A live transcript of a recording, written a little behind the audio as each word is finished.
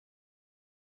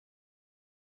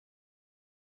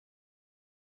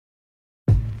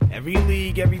Every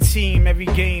league, every team, every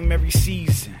game, every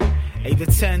season. 8 to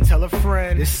 10, tell a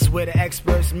friend. This is where the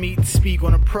experts meet to speak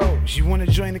on the pros. You want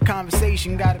to join the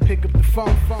conversation, gotta pick up the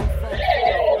phone.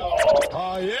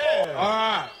 Oh, yeah. All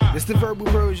right. This the verbal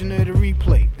version of the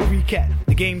replay, the recap,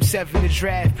 the game 7, the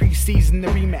draft, preseason, the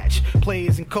rematch,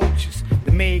 players and coaches.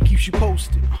 The maid keeps you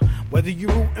posted, whether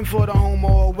you're rooting for the home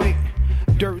or away.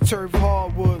 Dirt, turf,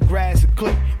 hardwood, grass, or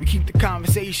clay. We keep the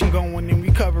conversation going and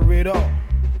we cover it all.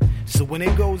 So when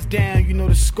it goes down, you know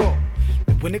the score.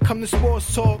 And when it comes to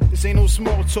sports talk, this ain't no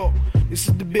small talk. This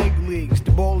is the big leagues,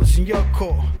 the ball is in your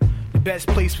court. The best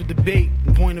place for debate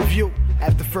and point of view.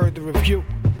 After further review,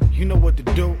 you know what to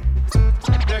do.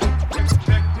 Check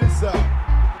this out.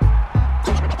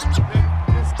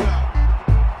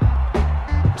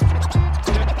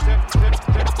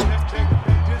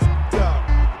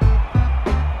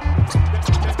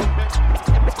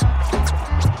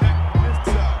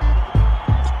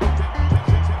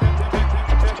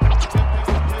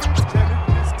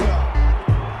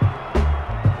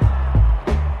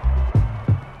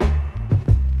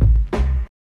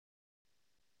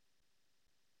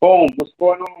 Boom, what's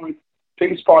going on?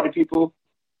 Peace party, people.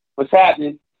 What's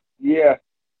happening? Yeah,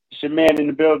 it's your man in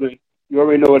the building. You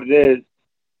already know what it is.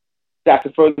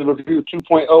 Dr. Further Review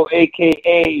 2.0,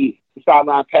 a.k.a. the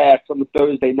Sideline Pass on the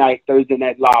Thursday Night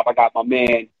Live. I got my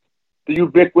man, the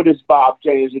ubiquitous Bob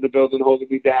James in the building holding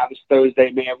me down this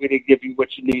Thursday, man. We didn't give you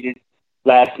what you needed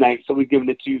last night, so we're giving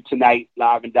it to you tonight,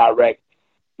 live and direct.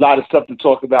 A lot of stuff to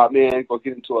talk about, man. Gonna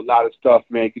get into a lot of stuff,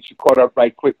 man. Get you caught up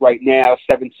right quick right now.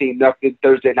 17-0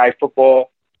 Thursday Night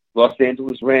Football. Los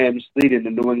Angeles Rams leading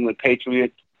the New England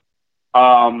Patriots.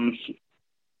 Same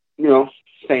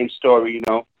story,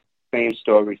 Same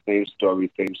story.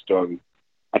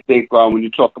 I think when you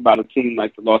talk about a team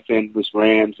like the Los Angeles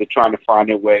Rams, they're trying to find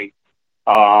their way.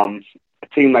 A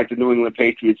team like the New England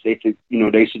Patriots, they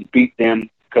should beat them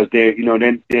because they're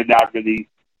not really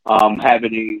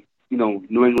having a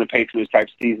New England Patriots type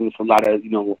season for a lot of,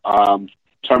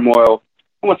 turmoil.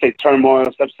 I won't say turmoil,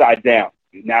 it's upside down.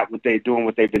 Not what they've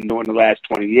been doing the last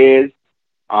 20 years.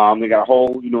 They got a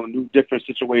whole, new different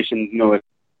situation,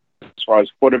 as far as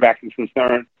quarterback is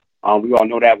concerned. We all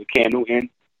know that with Cam Newton.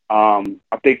 I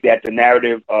think that the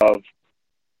narrative of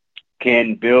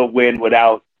can Bill win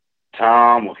without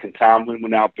Tom or can Tom win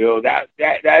without Bill, I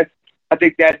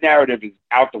think that narrative is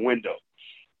out the window.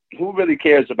 Who really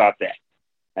cares about that?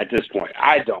 At this point,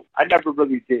 I don't. I never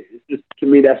really did. It's just, to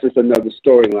me, that's just another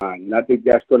storyline, and I think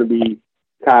that's going to be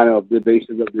kind of the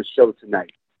basis of this show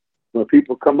tonight. When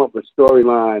people come up with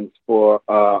storylines for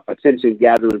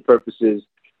attention-gathering purposes,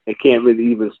 they can't really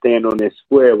even stand on their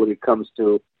square when it comes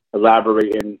to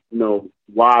elaborating,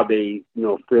 why they,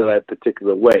 feel that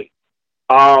particular way.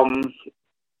 When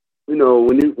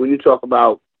you talk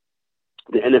about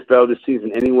the NFL this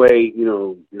season, anyway,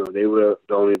 they were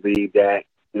the only league that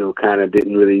kind of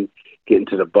didn't really get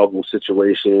into the bubble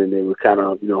situation. They were kind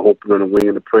of, hoping on a wing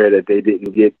and a prayer that they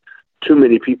didn't get too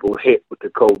many people hit with the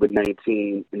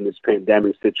COVID-19 in this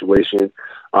pandemic situation.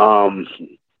 And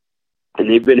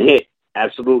they've been hit.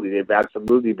 Absolutely. They've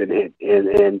absolutely been hit.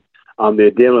 And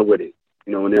they're dealing with it,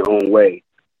 in their own way.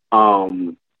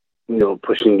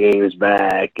 Pushing games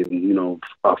back and,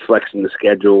 flexing the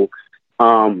schedule.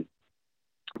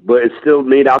 But it's still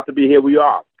made out to be here we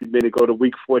are. We've been to go to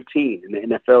week 14 in the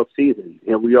NFL season.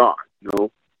 Here we are,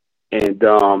 And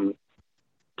to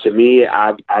me,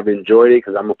 I've enjoyed it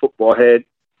because I'm a football head.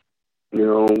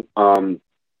 With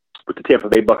the Tampa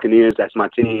Bay Buccaneers, that's my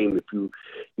team. If you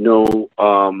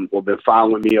or been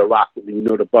following me or rocking me,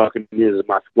 the Buccaneers is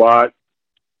my squad.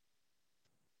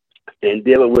 And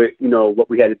dealing with, what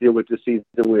we had to deal with this season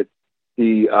with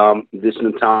the addition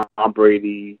of Tom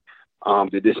Brady,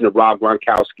 the addition of Rob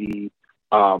Gronkowski,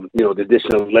 the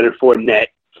addition of Leonard Fournette,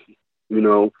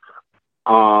 and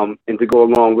to go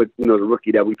along with, the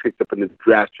rookie that we picked up in the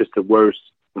draft, Tristan Wirfs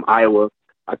from Iowa.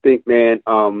 I think, man, it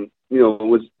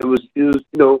was a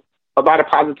lot of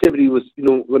positivity was,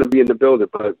 going to be in the building.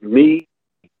 But me,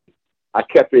 I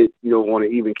kept it, on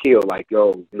an even keel. Like,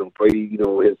 Brady,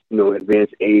 his,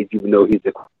 advanced age, even though he's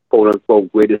the quote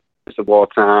unquote greatest of all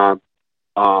time.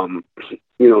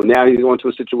 Now he's going to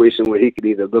a situation where he could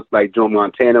either look like Joe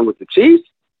Montana with the Chiefs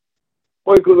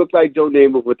or he could look like Joe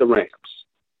Namath with the Rams.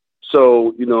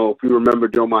 So, if you remember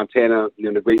Joe Montana,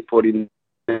 the great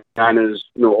 49ers,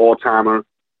 all-timer,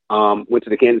 went to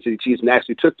the Kansas City Chiefs and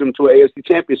actually took them to an AFC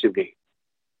championship game.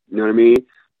 You know what I mean?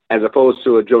 As opposed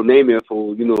to a Joe Namath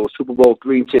who, Super Bowl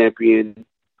III champion,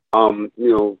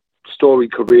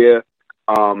 storied career.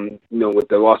 With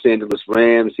the Los Angeles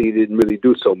Rams, he didn't really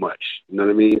do so much. You know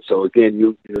what I mean? So again,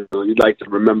 you'd like to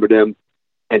remember them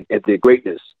at their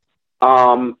greatness.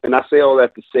 And I say all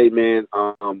that to say, man, a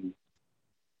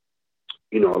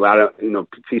lot of,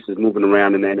 pieces moving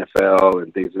around in the NFL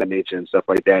and things of that nature and stuff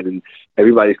like that. And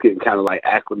everybody's getting kind of like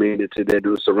acclimated to their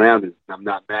new surroundings. I'm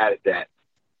not mad at that.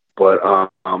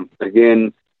 But,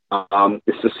 again,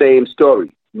 it's the same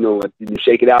story. When you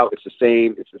shake it out, it's the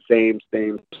same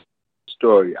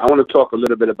story. I want to talk a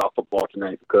little bit about football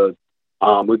tonight because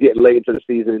we're getting late into the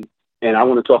season, and I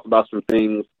want to talk about some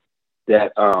things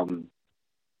that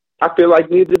I feel like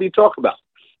need to be talked about,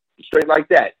 straight like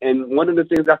that. And one of the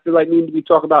things I feel like need to be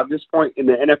talked about at this point in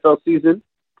the NFL season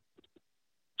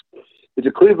is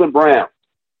the Cleveland Browns.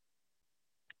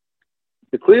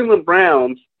 The Cleveland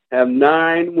Browns have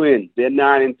 9 wins. They're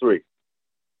 9-3.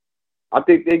 I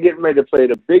think they're getting ready to play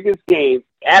the biggest game,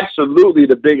 absolutely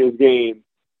the biggest game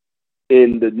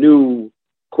in the new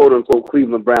quote-unquote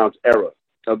Cleveland Browns era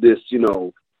of this,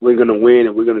 we're going to win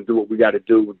and we're going to do what we got to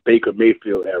do with Baker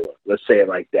Mayfield era. Let's say it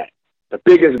like that. The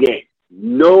biggest game.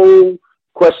 No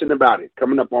question about it.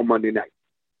 Coming up on Monday night.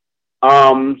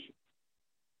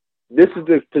 This is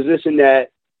the position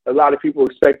that a lot of people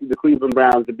expected the Cleveland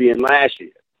Browns to be in last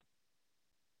year.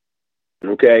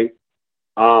 Okay?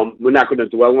 We're not going to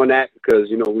dwell on that because,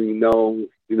 we know,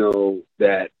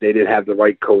 that they didn't have the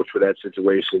right coach for that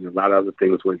situation. A lot of other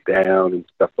things went down and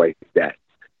stuff like that.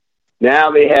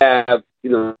 Now they have,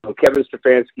 Kevin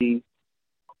Stefanski,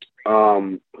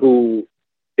 who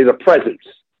is a presence.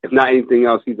 If not anything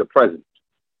else, he's a presence.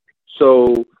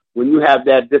 So when you have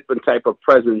that different type of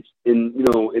presence in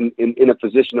a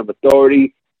position of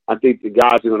authority, I think the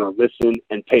guys are going to listen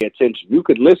and pay attention. You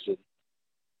could listen,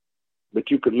 but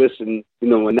you could listen,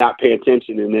 and not pay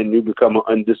attention, and then you become an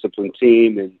undisciplined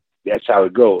team, and that's how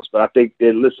it goes. But I think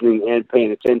they're listening and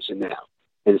paying attention now,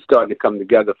 and it's starting to come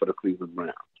together for the Cleveland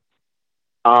Browns.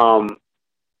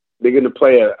 They're going to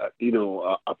play a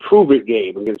prove-it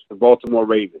game against the Baltimore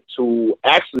Ravens, who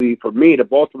actually, for me, the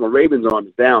Baltimore Ravens are on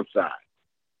the downside.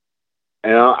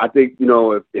 And I think,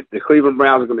 if the Cleveland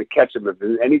Browns are going to catch them, if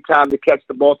there's any time to catch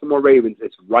the Baltimore Ravens,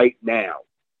 it's right now.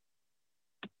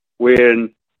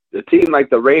 When the team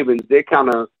like the Ravens, they're kind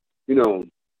of,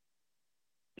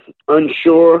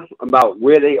 unsure about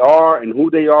where they are and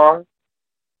who they are.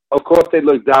 Of course, they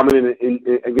look dominant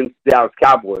against the Dallas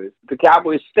Cowboys. The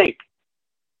Cowboys stink.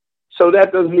 So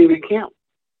that doesn't even count.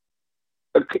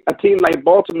 A team like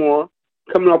Baltimore,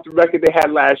 coming off the record they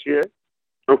had last year,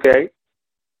 okay,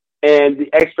 and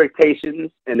the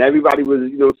expectations, and everybody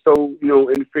was, so,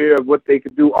 in fear of what they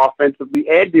could do offensively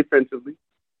and defensively.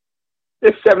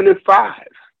 They're 7-5.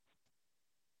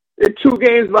 They're 2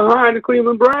 games behind the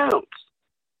Cleveland Browns.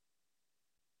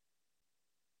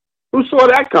 Who saw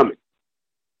that coming?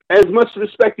 As much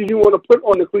respect as you want to put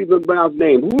on the Cleveland Browns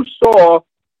name, who saw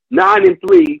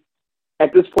 9-3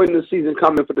 at this point in the season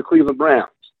coming for the Cleveland Browns?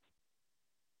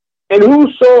 And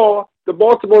who saw the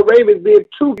Baltimore Ravens being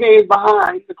 2 games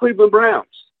behind the Cleveland Browns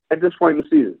at this point in the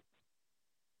season?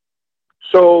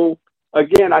 So,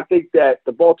 again, I think that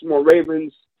the Baltimore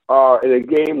Ravens are in a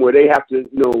game where they have to,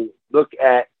 look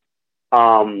at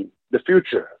the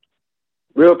future.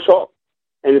 Real talk.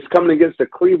 And it's coming against the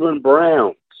Cleveland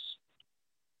Browns.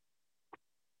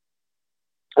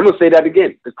 I'm going to say that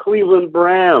again. The Cleveland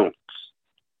Browns.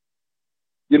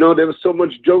 There was so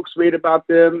much jokes made about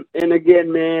them. And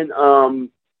again, man,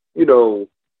 you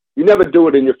never do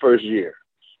it in your first year.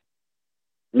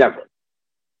 Never.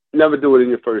 Never do it in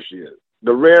your first year.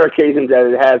 The rare occasions that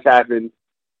it has happened,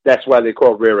 that's why they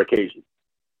call it rare occasions.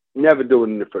 Never do it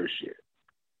in the first year.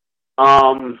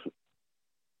 Talking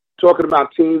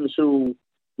about teams who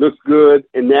look good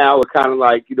and now are kind of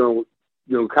like,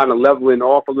 kind of leveling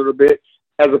off a little bit,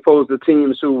 as opposed to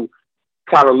teams who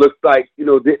kind of looked like,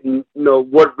 didn't,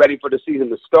 weren't ready for the season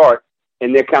to start,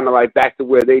 and they're kind of like back to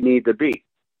where they need to be.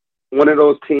 One of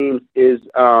those teams is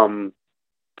the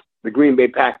Green Bay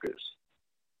Packers.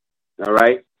 All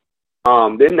right?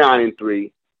 They're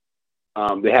 9-3.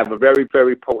 They have a very,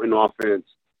 very potent offense,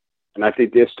 and I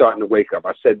think they're starting to wake up.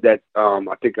 I said that,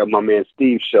 I think on my man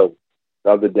Steve's show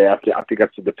the other day. I think I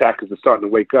said the Packers are starting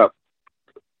to wake up,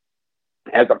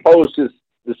 as opposed to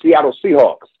the Seattle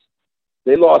Seahawks.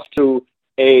 They lost to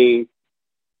a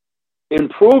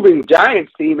improving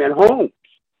Giants team at home.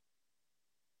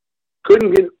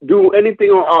 Couldn't do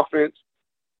anything on offense,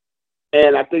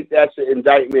 and I think that's an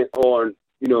indictment on,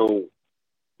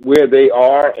 where they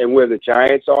are and where the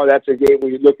Giants are. That's a game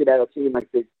when you're looking at a team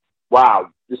like this. Wow,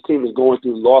 this team is going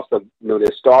through loss of,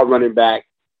 their star running back,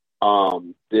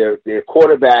 their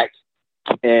quarterback,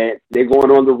 and they're going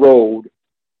on the road.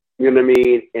 You know what I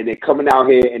mean? And they're coming out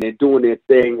here and they're doing their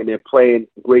thing and they're playing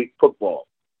great football.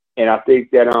 And I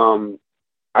think that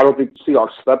I don't think the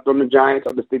Seahawks slept on the Giants.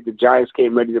 I just think the Giants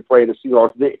came ready to play and the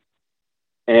Seahawks did.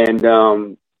 And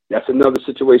that's another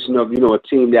situation of, a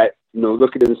team that,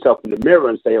 looking at itself in the mirror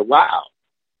and saying, wow,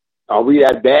 are we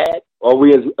that bad? Are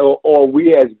we as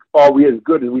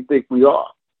good as we think we are?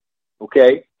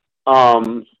 Okay.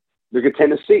 Look at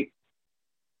Tennessee.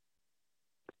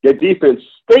 Their defense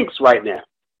stinks right now.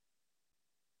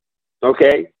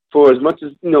 Okay. For as much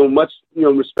as,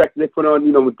 respect they put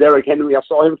on, with Derrick Henry. I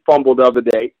saw him fumble the other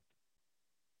day.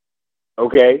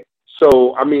 Okay.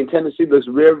 So, Tennessee looks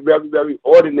very, very, very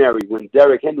ordinary when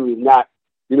Derrick Henry is not,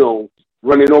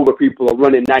 running over people or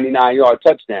running 99-yard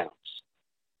touchdowns.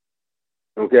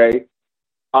 Okay.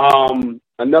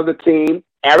 Another team,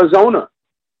 Arizona,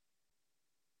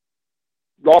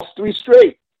 lost 3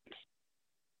 straight.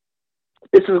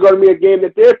 This is going to be a game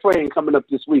that they're playing coming up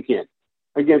this weekend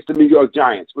against the New York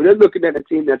Giants. But they're looking at a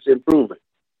team that's improving.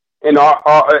 And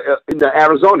in the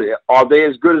Arizona, are they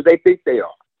as good as they think they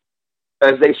are?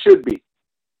 As they should be.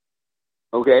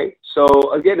 Okay,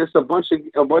 so again, it's a bunch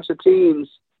of teams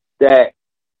that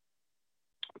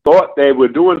thought they were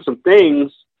doing some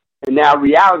things, and now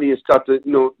reality has started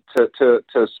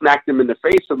to smack them in the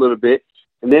face a little bit.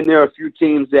 And then there are a few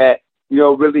teams that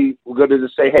really were going to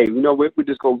just say, hey, we're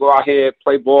just going to go out here,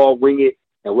 play ball, wing it,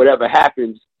 and whatever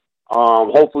happens,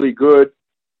 hopefully good,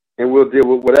 and we'll deal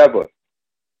with whatever.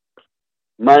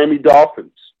 Miami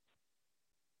Dolphins.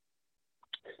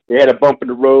 They had a bump in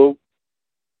the road,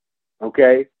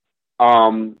 okay?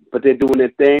 But they're doing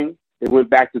their thing. They went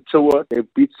back to Tua. They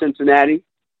beat Cincinnati.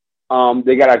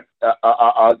 They got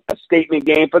a statement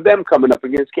game for them coming up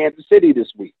against Kansas City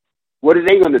this week. What are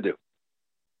they going to do?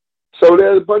 So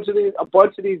there's a bunch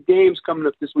of these games coming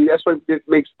up this week. That's what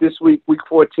makes this week, Week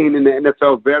 14 in the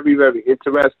NFL, very, very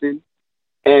interesting.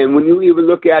 And when you even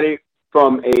look at it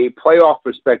from a playoff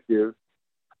perspective,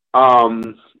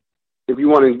 if you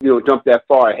want to, jump that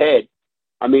far ahead,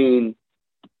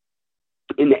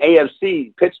 in the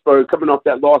AFC, Pittsburgh coming off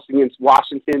that loss against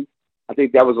Washington, I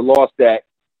think that was a loss that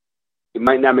it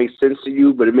might not make sense to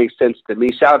you, but it makes sense to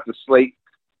me. Shout out to Slate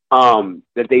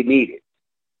that they needed.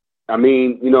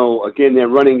 Again, their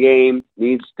running game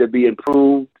needs to be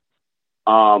improved.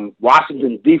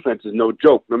 Washington's defense is no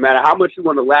joke. No matter how much you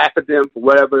want to laugh at them for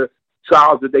whatever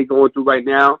trials that they're going through right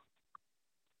now,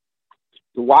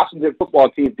 the Washington football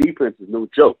team's defense is no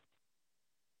joke.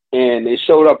 And they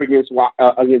showed up against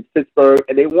Pittsburgh,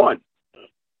 and they won.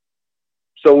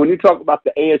 So when you talk about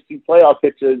the AFC playoff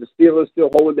picture, the Steelers still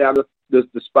holding down the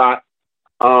spot.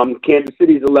 Kansas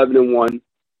City's 11-1.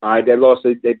 All right, that loss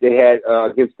that they had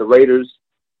against the Raiders,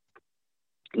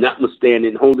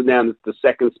 notwithstanding, holding down the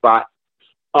second spot.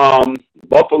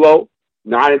 Buffalo,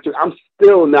 9-2. I'm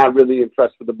still not really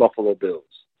impressed with the Buffalo Bills.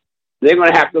 They're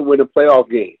going to have to win a playoff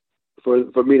game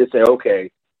for me to say,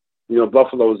 okay,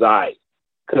 Buffalo's all right.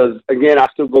 Because, again, I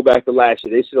still go back to last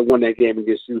year. They should have won that game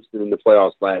against Houston in the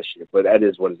playoffs last year, but that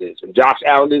is what it is. And Josh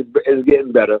Allen is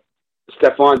getting better.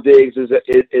 Stephon Diggs is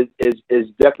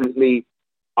definitely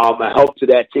a help to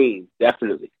that team,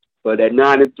 definitely. But at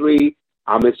 9-3,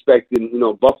 I'm expecting,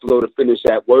 Buffalo to finish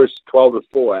at worst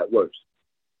 12-4 at worst.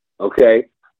 Okay.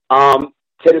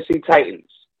 Tennessee Titans,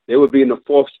 they would be in the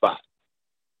 4th spot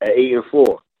at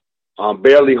 8-4.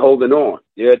 Barely holding on.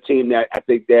 They're a team that I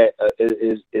think that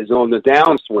is on the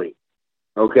downswing.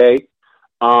 Okay.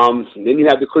 Then you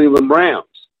have the Cleveland Browns,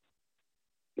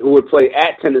 who would play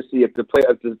at Tennessee. If the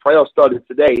playoffs started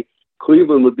today,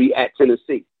 Cleveland would be at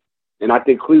Tennessee, and I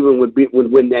think Cleveland would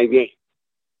win that game.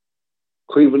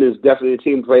 Cleveland is definitely a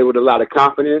team play with a lot of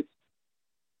confidence,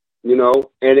 and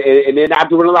they're not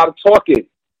doing a lot of talking.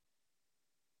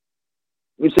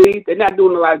 You see, they're not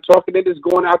doing a lot of talking. They're just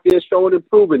going out there showing and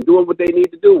proving, doing what they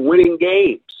need to do, winning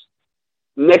games.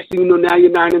 Next thing you know, now you're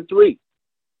 9-3.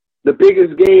 The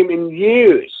biggest game in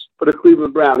years for the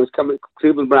Cleveland Browns is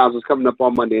coming up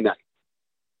on Monday night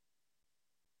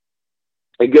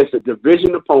against a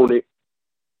division opponent.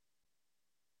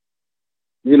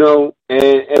 And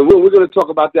we're going to talk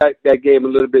about that game a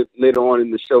little bit later on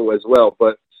in the show as well.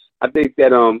 But I think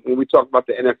that when we talk about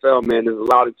the NFL, man, there's a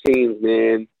lot of teams,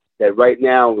 man, that right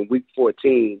now in Week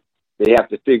 14, they have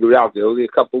to figure it out. There's only a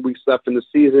couple of weeks left in the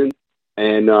season,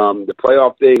 and the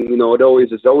playoff thing,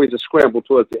 it's always a scramble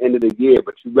towards the end of the year.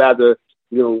 But you'd rather,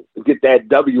 get that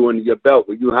W under your belt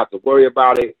where you don't have to worry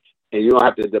about it, and you don't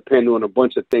have to depend on a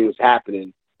bunch of things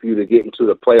happening for you to get into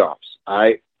the playoffs. All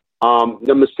right.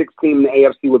 Number 6 team in the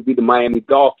AFC would be the Miami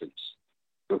Dolphins.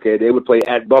 Okay, they would play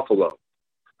at Buffalo.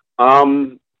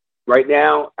 Right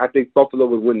now, I think Buffalo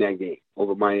would win that game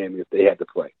over Miami if they had to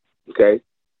play. Okay.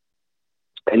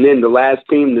 And then the last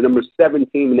team, the number 7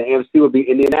 team in the AFC would be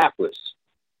Indianapolis,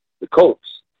 the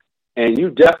Colts. And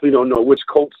you definitely don't know which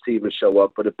Colts team will show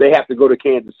up. But if they have to go to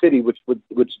Kansas City, which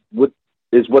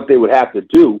is what they would have to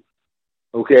do,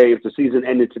 okay, if the season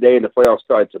ended today and the playoffs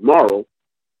started tomorrow,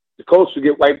 the Colts would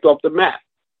get wiped off the map.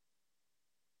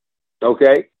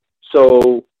 Okay?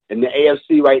 So in the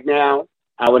AFC right now,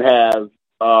 I would have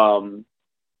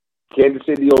Kansas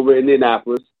City over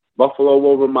Indianapolis, Buffalo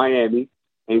over Miami,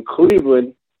 and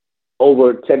Cleveland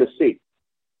over Tennessee.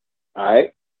 All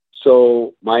right?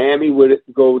 So Miami would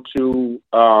go to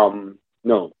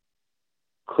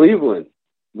Cleveland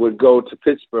would go to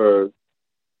Pittsburgh,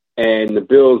 and the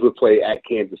Bills would play at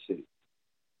Kansas City.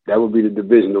 That would be the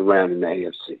divisional round in the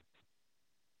AFC.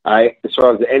 All right. As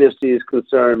far as the NFC is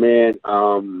concerned, man,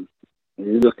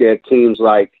 you look at teams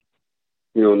like,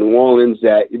 New Orleans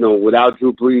that, without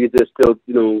Drew Brees, they're still,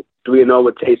 3-0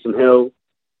 with Taysom Hill.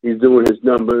 He's doing his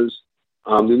numbers.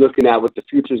 You're looking at what the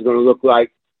future is going to look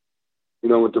like,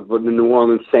 with the New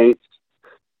Orleans Saints.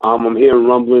 I'm hearing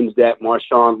rumblings that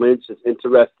Marshawn Lynch is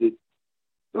interested.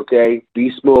 Okay.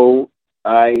 Beast mode.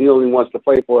 He only wants to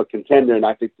play for a contender, and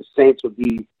I think the Saints would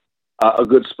be a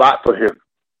good spot for him.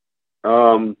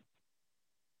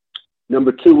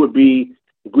 Number 2 would be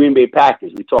the Green Bay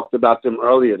Packers. We talked about them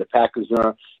earlier. The Packers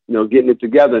are, getting it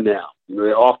together now.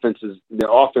 Their offense is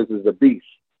a beast.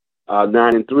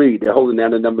 9-3. They're holding down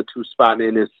the number 2 spot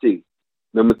in the NFC.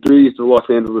 Number 3 is the Los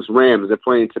Angeles Rams. They're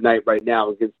playing tonight right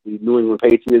now against the New England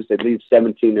Patriots. They lead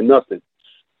 17-0.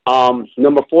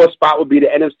 Number 4 spot would be the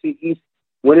NFC East,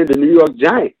 winning the New York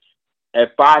Giants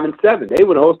at 5-7. They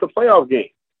would host a playoff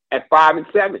game at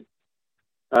 5-7.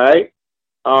 All right.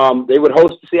 They would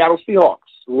host the Seattle Seahawks,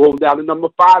 who hold down the number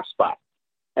 5 spot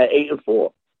at 8-4.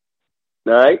 All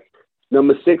right.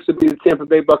 Number 6 would be the Tampa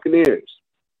Bay Buccaneers.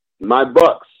 My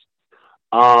Bucks.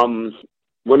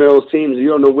 One of those teams you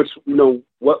don't know which,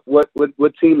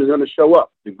 what team is going to show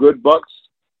up. The good Bucks,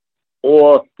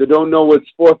 or they don't know it's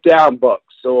 4th down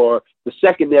Bucks, or the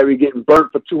secondary getting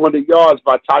burnt for 200 yards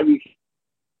by Tyreek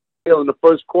Hill in the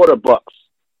first quarter Bucks,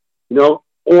 or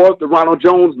the Ronald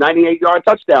Jones 98-yard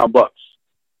touchdown Bucks.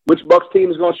 Which Bucks team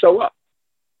is going to show up?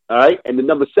 All right, and the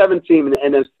number 7 team in the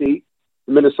NFC,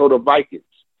 the Minnesota Vikings.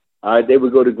 All right, they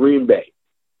would go to Green Bay.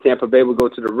 Tampa Bay would go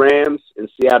to the Rams, and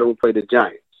Seattle would play the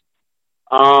Giants.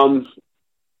 I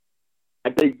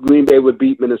think Green Bay would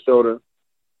beat Minnesota.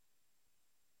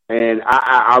 And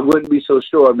I wouldn't be so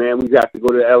sure, man. We got to go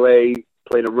to L.A.,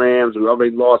 play the Rams. We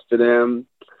already lost to them.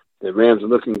 The Rams are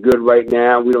looking good right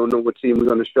now. We don't know what team is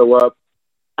going to show up.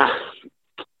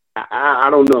 I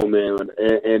don't know, man.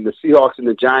 And the Seahawks and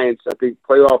the Giants, I think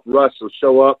playoff Russ will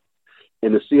show up,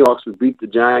 and the Seahawks would beat the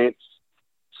Giants.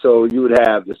 So you would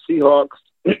have the Seahawks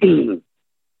in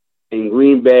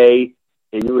Green Bay,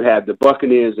 and you would have the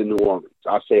Buccaneers in New Orleans.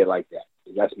 I'll say it like that.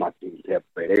 That's my team, Tampa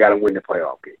Bay. They got to win the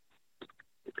playoff game.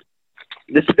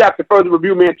 This is After Further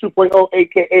Review, man, 2.0,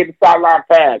 a.k.a. the Sideline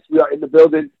Pass. We are in the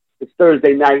building. It's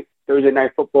Thursday night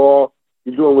football.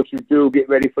 You're doing what you do, get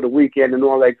ready for the weekend and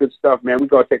all that good stuff, man. We're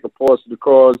going to take a pause for the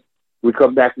cause. We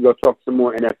come back, we're going to talk some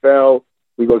more NFL.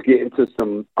 We're going to get into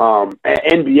some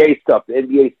NBA stuff, the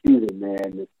NBA season,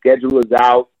 man. The schedule is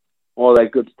out, all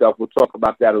that good stuff. We'll talk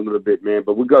about that a little bit, man.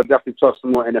 But we're going to definitely talk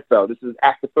some more NFL. This is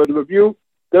After Further Review,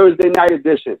 Thursday night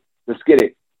edition. Let's get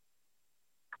it.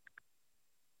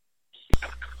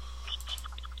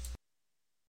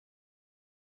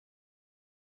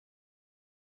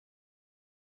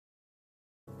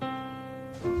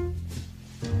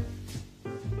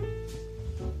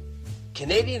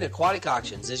 Canadian Aquatic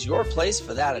Auctions is your place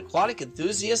for that aquatic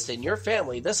enthusiast in your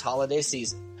family this holiday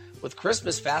season. With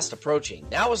Christmas fast approaching,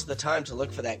 now is the time to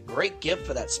look for that great gift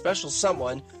for that special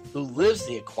someone who lives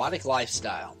the aquatic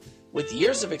lifestyle. With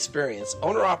years of experience,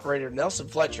 owner-operator Nelson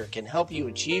Fletcher can help you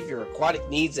achieve your aquatic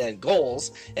needs and goals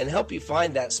and help you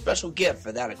find that special gift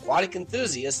for that aquatic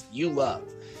enthusiast you love.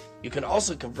 You can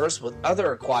also converse with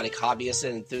other aquatic hobbyists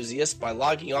and enthusiasts by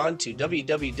logging on to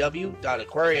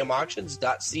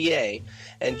www.aquariumauctions.ca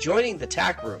and joining the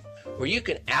TAC room, where you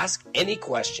can ask any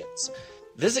questions.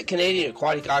 Visit Canadian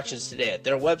Aquatic Auctions today at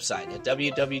their website at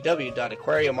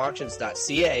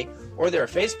www.aquariumauctions.ca or their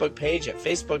Facebook page at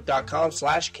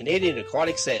facebook.com/Canadian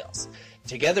Aquatic Sales.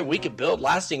 Together we can build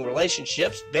lasting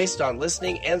relationships based on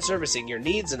listening and servicing your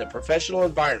needs in a professional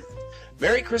environment.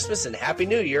 Merry Christmas and Happy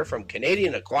New Year from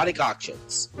Canadian Aquatic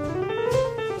Auctions.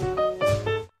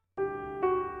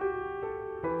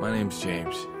 My name's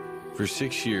James. For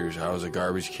 6 years, I was a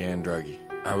garbage can druggie.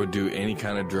 I would do any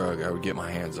kind of drug I would get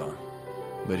my hands on.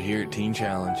 But here at Teen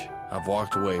Challenge, I've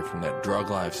walked away from that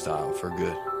drug lifestyle for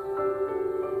good.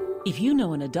 If you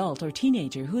know an adult or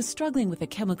teenager who is struggling with a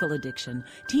chemical addiction,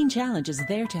 Teen Challenge is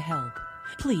there to help.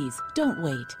 Please don't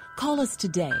wait. Call us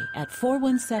today at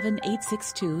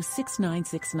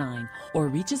 417-862-6969 or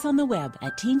reach us on the web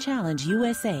at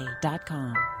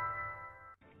teenchallengeusa.com.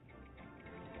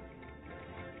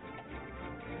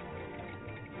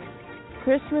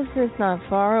 Christmas is not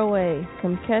far away.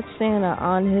 Come catch Santa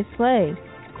on his sleigh.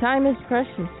 Time is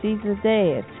precious, seize the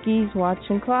day at Ski's Watch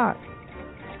and Clock.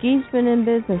 Ski's been in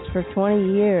business for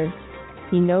 20 years.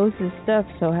 He knows his stuff,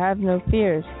 so have no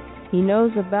fears. He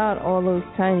knows about all those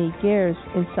tiny gears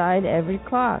inside every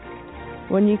clock.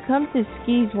 When you come to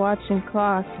Ski's Watch and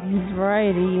Clock, his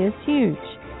variety is huge.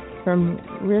 From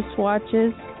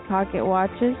wristwatches, pocket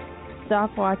watches,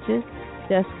 stopwatches,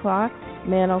 desk clocks,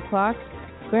 mantle clocks,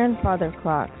 grandfather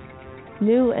clocks,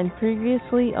 new and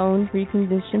previously owned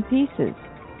reconditioned pieces.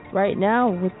 Right now,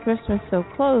 with Christmas so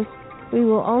close, we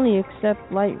will only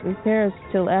accept light repairs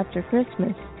till after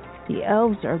Christmas. The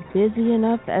elves are busy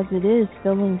enough as it is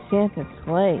filling Santa's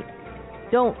sleigh.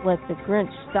 Don't let the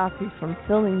Grinch stop you from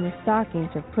filling the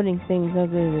stockings or putting things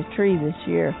under the tree this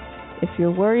year. If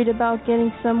you're worried about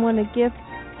getting someone a gift,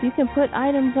 you can put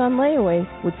items on layaway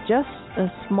with just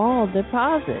a small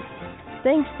deposit.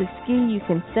 Thanks to Ski, you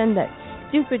can send that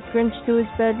stupid Grinch to his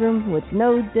bedroom with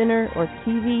no dinner or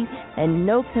TV and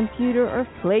no computer or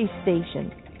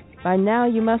PlayStation. By now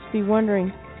you must be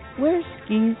wondering where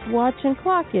Ski's Watch and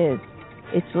Clock is.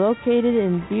 It's located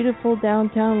in beautiful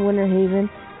downtown Winter Haven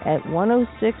at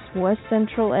 106 West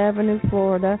Central Avenue,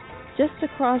 Florida, just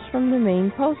across from the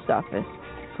main post office.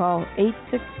 Call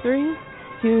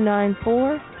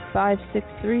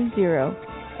 863-294-5630.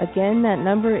 Again, that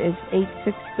number is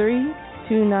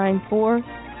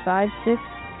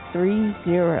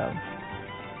 863-294-5630.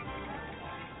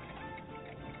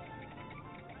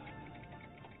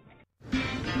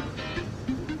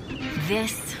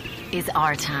 This is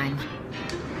our time.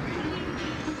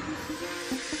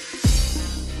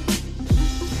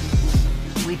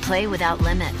 We play without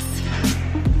limits.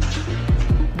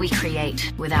 We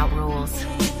create without rules.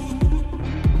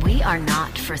 We are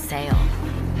not for sale.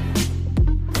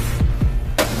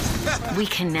 We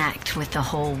connect with the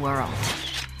whole world.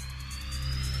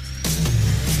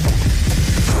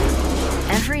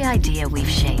 Every idea we've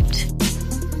shaped,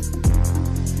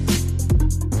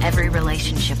 every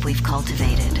relationship we've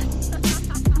cultivated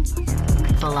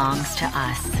belongs to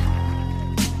us.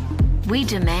 We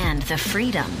demand the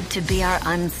freedom to be our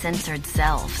uncensored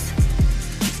selves.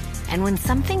 And when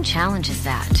something challenges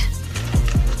that,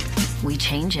 we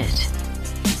change it.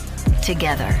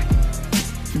 Together,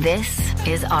 this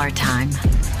is our time.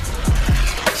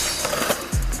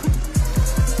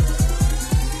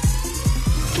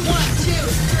 One, two,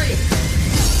 three.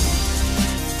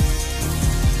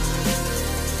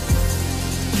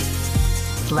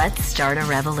 Let's start a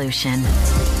revolution.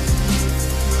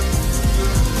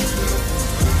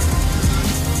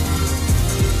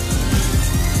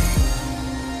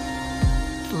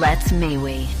 Let's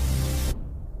MeWe.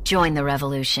 Join the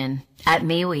revolution at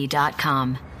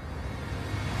MeWe.com.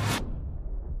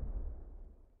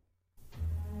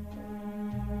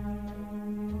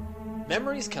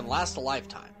 Memories can last a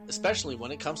lifetime, especially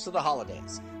when it comes to the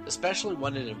holidays, especially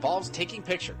when it involves taking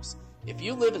pictures. If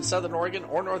you live in Southern Oregon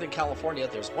or Northern California,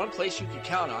 there's one place you can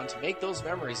count on to make those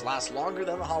memories last longer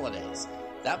than the holidays.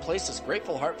 That place is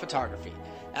Grateful Heart Photography.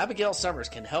 Abigail Summers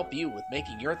can help you with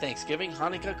making your Thanksgiving,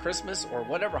 Hanukkah, Christmas, or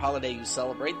whatever holiday you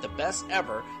celebrate the best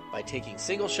ever by taking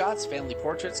single shots, family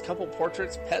portraits, couple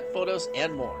portraits, pet photos,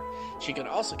 and more. She can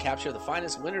also capture the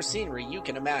finest winter scenery you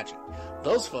can imagine.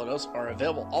 Those photos are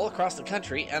available all across the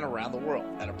country and around the world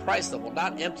at a price that will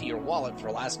not empty your wallet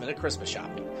for last-minute Christmas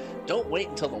shopping. Don't wait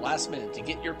until the last minute to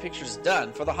get your pictures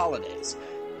done for the holidays.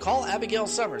 Call Abigail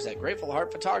Summers at Grateful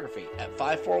Heart Photography at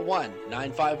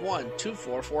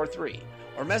 541-951-2443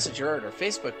 or message her at her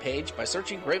Facebook page by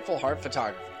searching Grateful Heart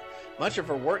Photography. Much of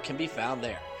her work can be found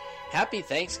there. Happy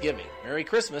Thanksgiving, Merry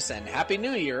Christmas, and Happy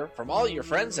New Year from all your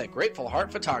friends at Grateful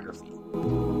Heart Photography.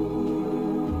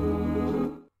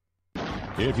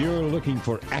 If you're looking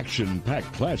for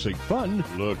action-packed classic fun,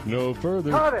 look no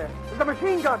further. Carter, the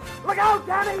machine gun! Look out,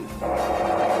 Danny! Up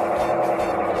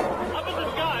in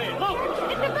the sky, look!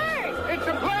 It's a bird! It's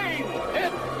a plane!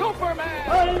 It's Superman!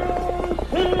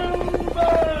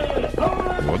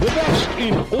 For the best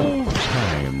in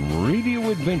old-time radio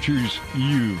adventures,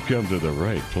 you've come to the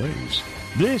right place.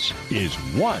 This is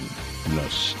one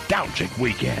nostalgic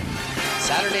weekend.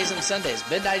 Saturdays and Sundays,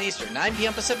 midnight Eastern, 9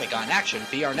 p.m. Pacific on Action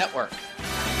VR Network.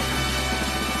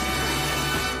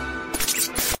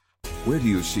 Where do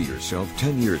you see yourself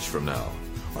 10 years from now?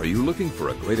 Are you looking for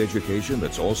a great education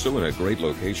that's also in a great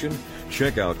location?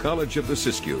 Check out College of the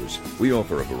Siskiyous. We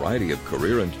offer a variety of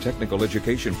career and technical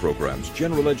education programs,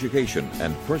 general education,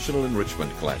 and personal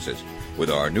enrichment classes. With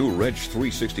our new Reg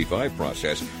 365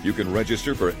 process, you can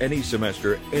register for any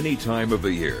semester, any time of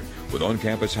the year. With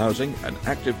on-campus housing, an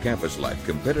active campus life,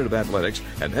 competitive athletics,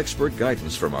 and expert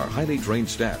guidance from our highly trained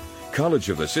staff, College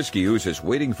of the Siskiyous is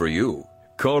waiting for you.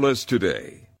 Call us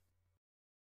today.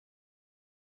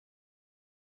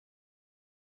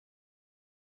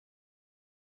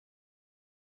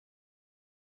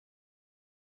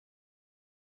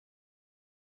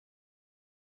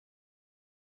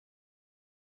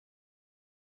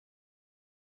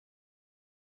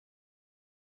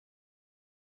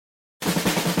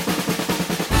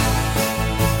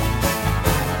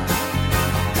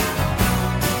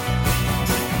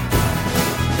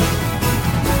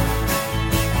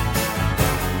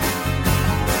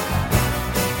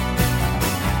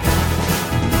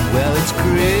 Well, it's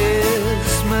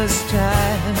Christmas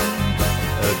time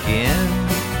again.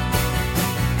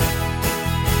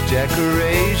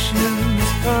 Decorations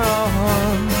are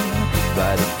on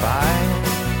by the fire.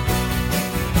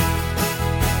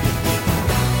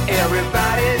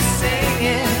 Everybody's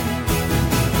singing,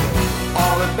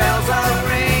 all the bells are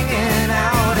ringing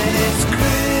out, and it's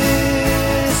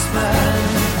Christmas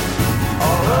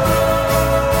all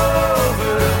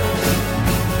over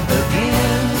again.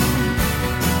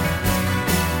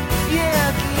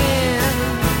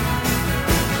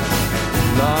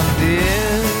 Long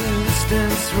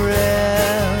distance relatives,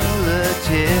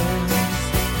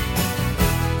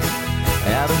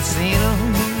 haven't seen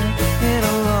them in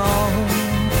a long,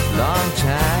 long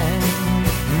time.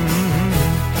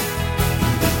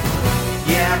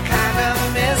 Yeah, I kinda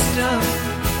missed them.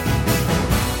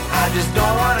 I just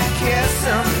don't wanna kiss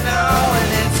them, no.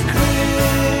 And it's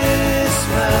Christmas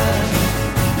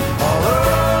all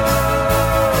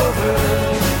over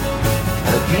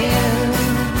again.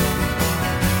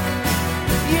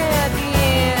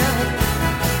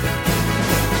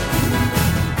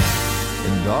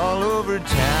 All over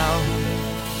town,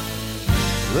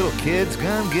 little kids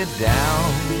gonna get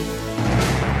down,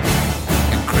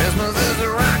 and Christmas is a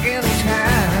rockin'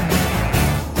 time.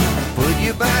 Put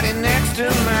your body next to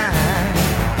mine,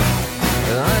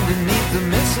 underneath the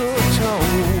mistletoe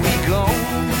we go,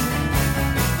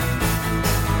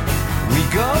 we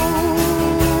go.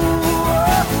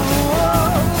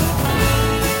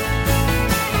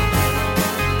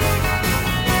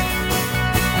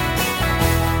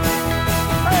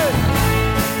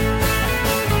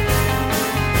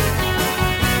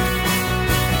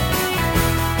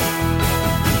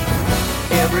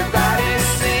 Everybody's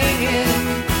singing,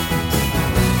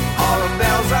 all the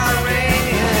bells are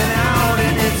ringing out,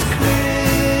 and it's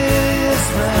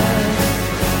Christmas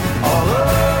all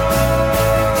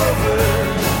over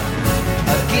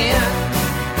again.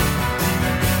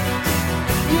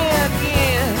 Yeah,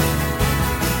 again.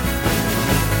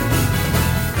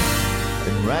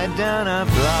 And right down our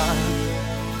block,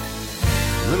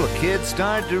 little kids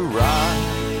start to rock.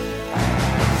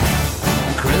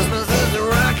 Christmas is a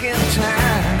rockin'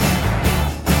 time.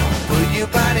 Put your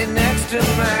body next to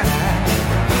mine,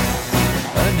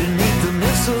 underneath the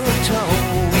mistletoe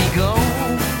we go,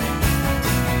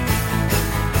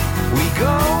 we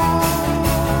go.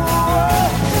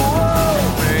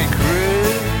 Merry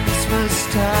Christmas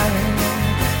time,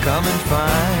 come and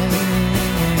find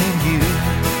you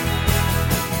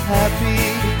happy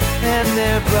and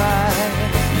there by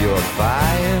your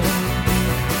fire.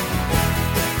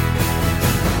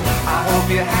 I hope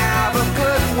you have a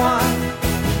good one.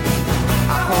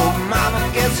 I hope Mama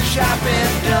gets the shopping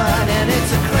done, and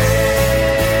it's a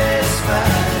Christmas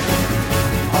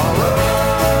all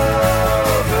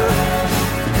over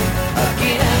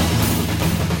again.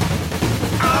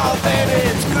 Oh, baby,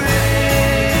 it's Christmas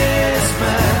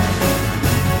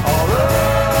all over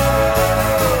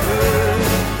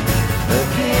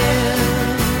again.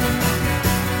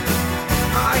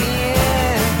 Oh, yeah.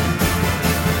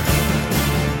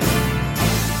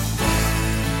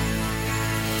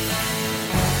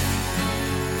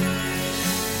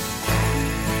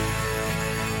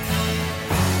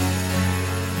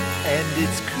 And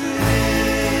it's Christmas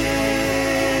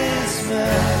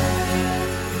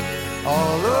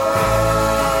all over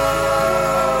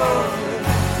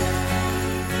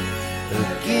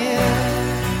again.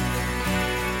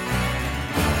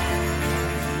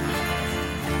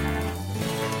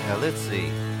 Now let's see.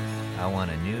 I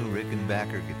want a new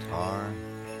Rickenbacker guitar,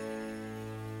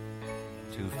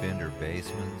 2 Fender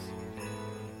Bassmans,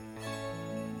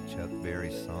 Chuck Berry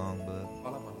songbook,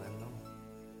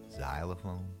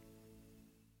 xylophone.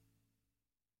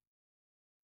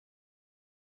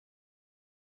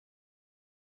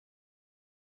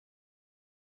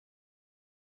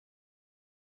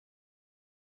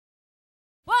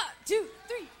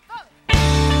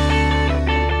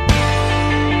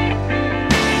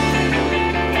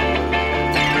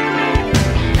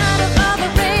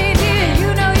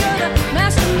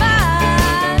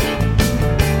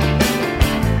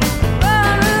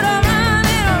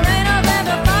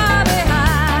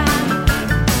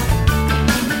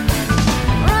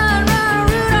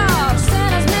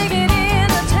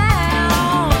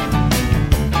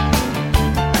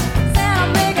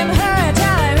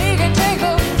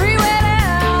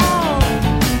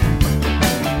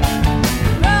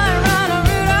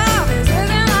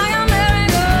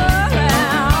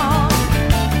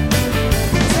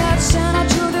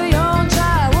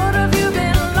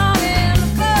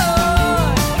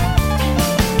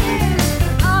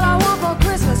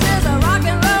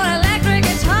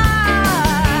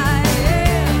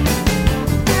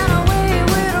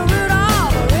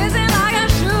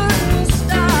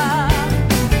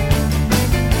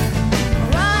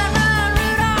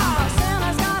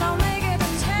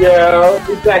 Yeah,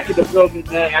 we're back in the building,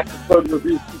 man. After Further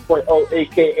Review 2.0,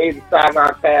 a.k.a. the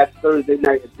Sideline Pass Thursday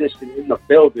night edition in the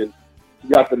building. You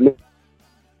got the man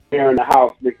here in the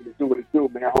house making it do what it do,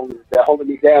 man. Holding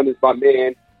me down is my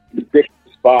man, the big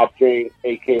Bob James,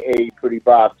 a.k.a. Pretty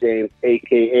Bob James,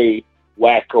 a.k.a.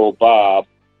 Wacko Bob,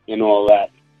 and all that.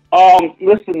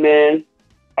 Listen, man,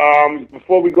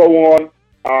 before we go on,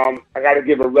 I got to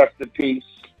give a rest in peace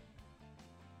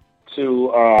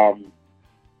to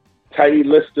Tiny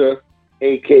Lister,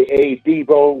 a.k.a.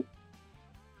 Debo.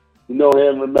 You know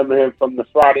him, remember him from the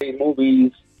Friday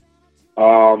movies.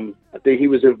 I think he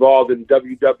was involved in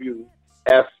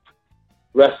WWF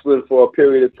wrestling for a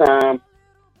period of time.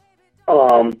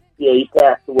 Yeah, he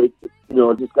passed away. You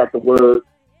know, just got the word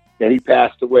that he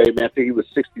passed away, man. I think he was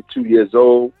 62 years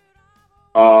old.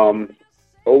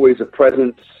 Always a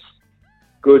presence.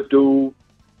 Good dude. You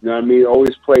know what I mean?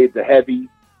 Always played the heavy,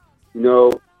 you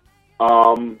know.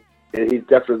 And he's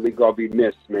definitely going to be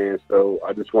missed, man. So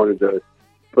I just wanted to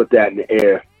put that in the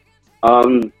air.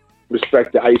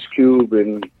 Respect to Ice Cube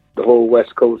and the whole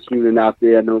West Coast unit out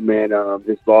there. I know, man,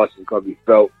 this loss is going to be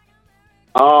felt.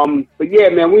 But yeah,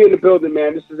 man, we in the building,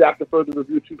 man. This is After Further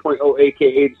Review 2.0,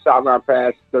 a.k.a. the Sideline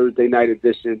Pass Thursday night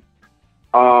edition.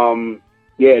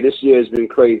 Yeah, this year has been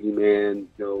crazy, man.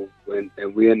 You know,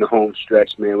 and we're in the home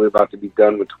stretch, man. We're about to be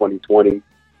done with 2020.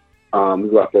 We're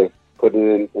about to put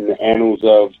it in the annals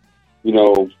of, you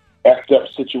know, effed up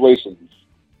situations.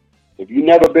 If you've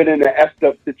never been in an effed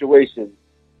up situation,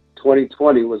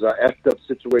 2020 was an effed up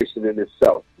situation in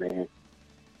itself, man.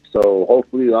 So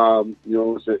hopefully, you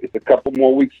know, it's a couple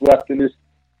more weeks left in this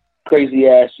crazy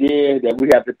ass year that we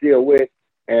have to deal with,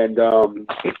 and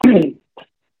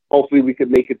hopefully we can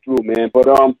make it through, man. But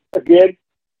again,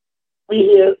 we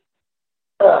here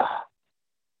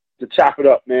to chop it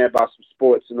up, man, about some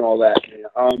sports and all that,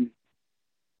 man.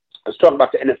 I was talking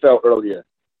about the NFL earlier,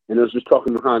 and I was just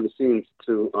talking behind the scenes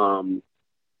to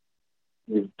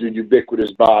the ubiquitous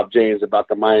Bob James about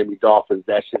the Miami Dolphins.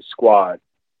 That's his squad.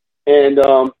 And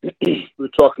we were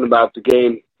talking about the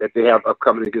game that they have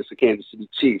upcoming against the Kansas City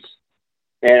Chiefs.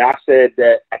 And I said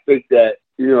that I think that,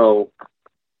 you know,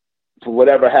 for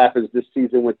whatever happens this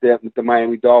season with them, with the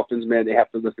Miami Dolphins, man, they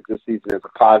have to look at this season as a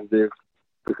positive.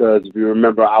 Because if you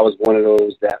remember, I was one of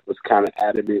those that was kind of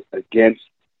adamant against,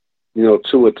 you know,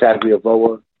 Tua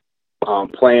Tagovailoa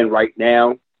playing right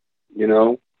now, you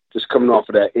know, just coming off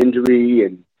of that injury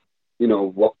and, you know,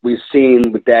 what we've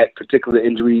seen with that particular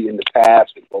injury in the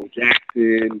past with Bo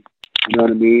Jackson, you know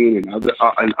what I mean,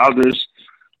 and others.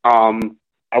 I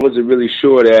wasn't really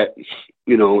sure that,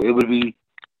 you know, it would be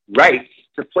right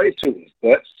to play Tua,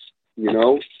 but, you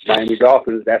know, Miami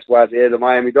Dolphins, that's why they're the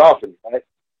Miami Dolphins, right?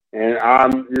 And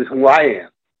I'm just who I am.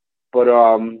 But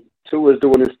Tua is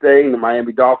doing his thing. The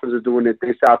Miami Dolphins are doing their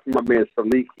thing. Shout out to my man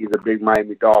Salik. He's a big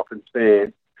Miami Dolphins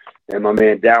fan. And my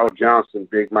man Darryl Johnson,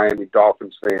 big Miami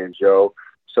Dolphins fan, Joe.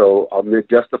 So they're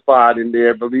justified in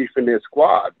their belief in their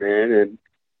squad, man. And,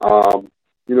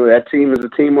 you know, that team is a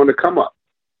team on the come up.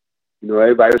 You know,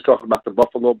 everybody was talking about the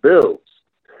Buffalo Bills.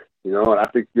 You know, and I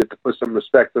think you have to put some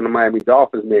respect on the Miami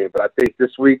Dolphins, man. But I think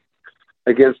this week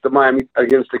against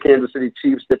the Kansas City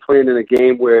Chiefs, they're playing in a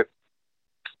game where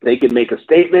they can make a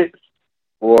statement,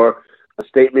 or a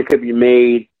statement could be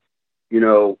made, you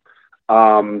know,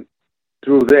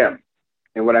 through them.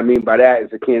 And what I mean by that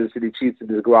is the Kansas City Chiefs to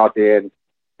just go out there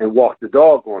and walk the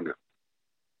dog on them.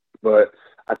 But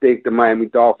I think the Miami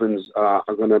Dolphins are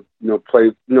going to, you know, play,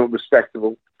 you know,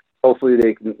 respectable. Hopefully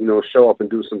they can, you know, show up and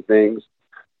do some things.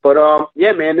 But,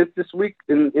 yeah, man, this week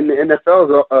in the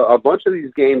NFL, a bunch of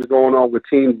these games going on with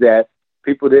teams that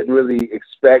people didn't really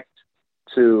expect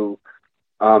to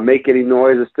make any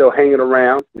noise. They're still hanging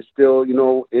around. They're still, you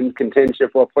know, in contention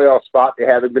for a playoff spot. They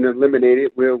haven't been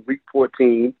eliminated. We're week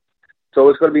 14. So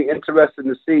it's going to be interesting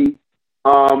to see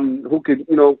who could,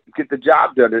 you know, get the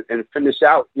job done and finish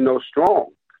out, you know,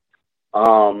 strong.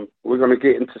 We're going to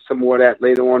get into some more of that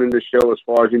later on in the show as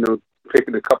far as, you know,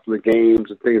 picking a couple of games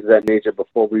and things of that nature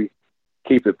before we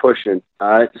keep it pushing. All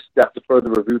right, just After Further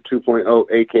Review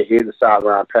 2.0, a.k.a. the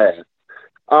Sideline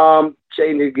Pass.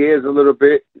 Changing gears a little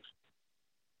bit.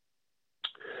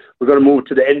 We're going to move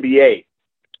to the NBA.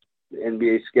 The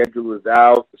NBA schedule is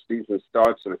out. The season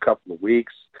starts in a couple of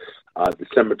weeks.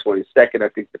 December 22nd, I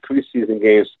think the preseason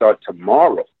games start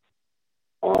tomorrow.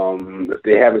 If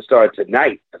they haven't started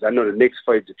tonight, because I know the Knicks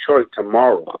play Detroit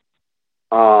tomorrow.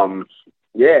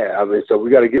 Yeah, I mean, so we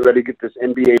got to get ready to get this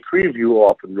NBA preview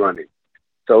off and running.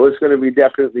 So it's going to be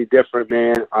definitely different,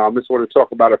 man. I just want to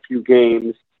talk about a few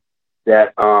games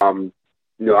that, you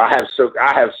know, I have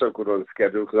circled on the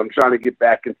schedule because I'm trying to get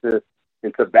back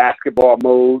into basketball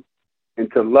mode.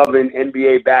 into loving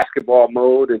NBA basketball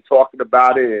mode and talking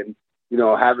about it and, you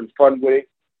know, having fun with it.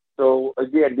 So,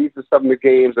 again, these are some of the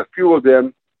games, a few of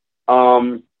them,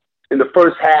 in the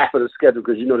first half of the schedule,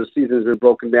 because, you know, the season has been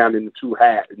broken down into two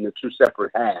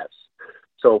separate halves.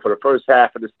 So for the first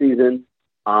half of the season,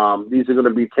 these are going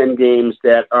to be 10 games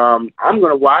that I'm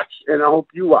going to watch, and I hope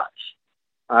you watch.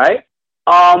 All right?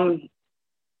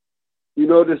 You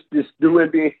know, this new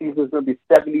NBA season is going to be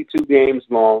 72 games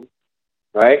long,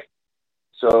 right?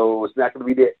 So it's not going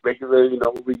to be the regular, you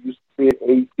know, we used to see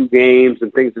 82 games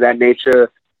and things of that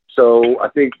nature. So I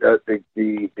think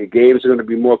the games are going to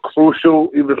be more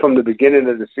crucial even from the beginning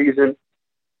of the season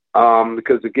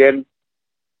because, again,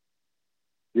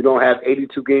 you don't have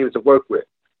 82 games to work with.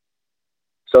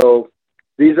 So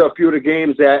these are a few of the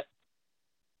games that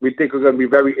we think are going to be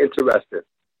very interesting.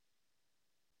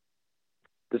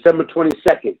 December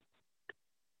 22nd,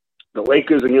 the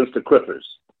Lakers against the Clippers.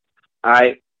 All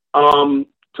right.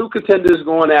 Two contenders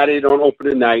going at it on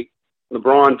opening night.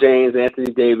 LeBron James,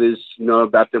 Anthony Davis, you know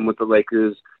about them with the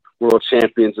Lakers, world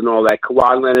champions and all that.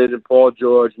 Kawhi Leonard and Paul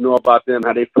George, you know about them,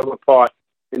 how they fell apart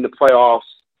in the playoffs,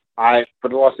 all right, for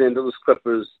the Los Angeles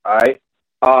Clippers, all right.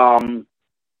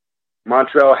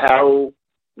 Montrezl Harrell,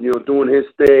 you know, doing his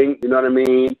thing, you know what I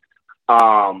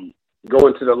mean,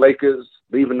 going to the Lakers,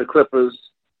 leaving the Clippers.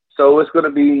 So it's going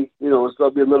to be, you know, it's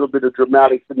going to be a little bit of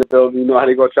dramatics in the building. You know how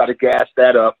they're going to try to gas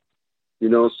that up, you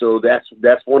know, so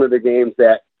that's one of the games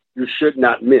that you should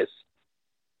not miss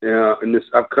in this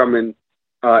upcoming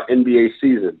NBA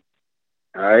season.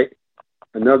 All right?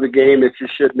 Another game that you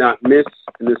should not miss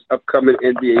in this upcoming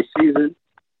NBA season,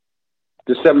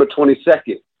 December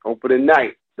 22nd, opening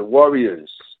night, the Warriors,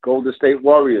 Golden State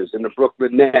Warriors, and the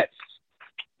Brooklyn Nets.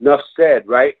 Enough said,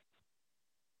 right?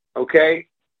 Okay?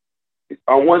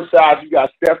 On one side, you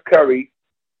got Steph Curry,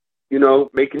 you know,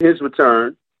 making his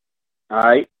return, all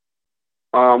right?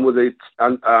 With a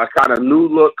kind of new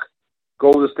look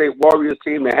Golden State Warriors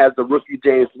team that has the rookie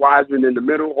James Wiseman in the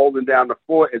middle, holding down the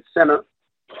fort at center.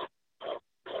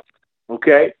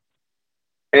 Okay?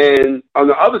 And on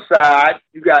the other side,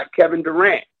 you got Kevin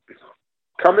Durant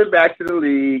coming back to the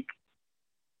league,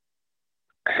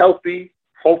 healthy,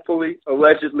 hopefully,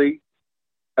 allegedly,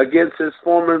 against his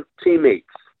former teammates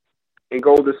in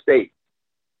Golden State.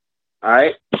 All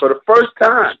right? For the first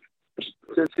time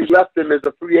since he left them as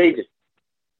a free agent.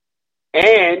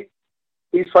 And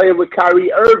he's playing with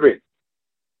Kyrie Irving.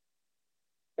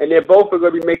 And they're both are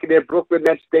going to be making their Brooklyn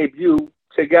Nets debut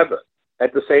together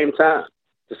at the same time,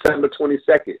 December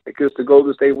 22nd, against the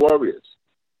Golden State Warriors.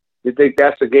 You think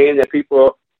that's a game that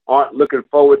people aren't looking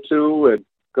forward to and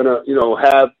going to, you know,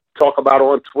 talk about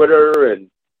on Twitter and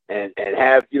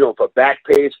have, you know, for back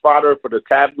page fodder for the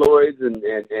tabloids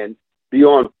and be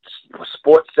on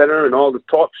Sports Center and all the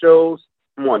talk shows?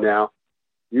 Come on now.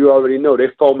 You already know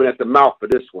they're foaming at the mouth for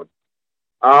this one.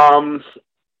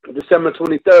 December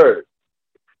 23rd,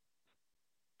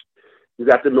 you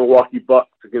got the Milwaukee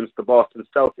Bucks against the Boston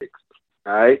Celtics.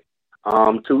 All right,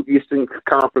 two Eastern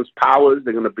Conference powers.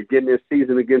 They're going to begin their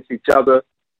season against each other.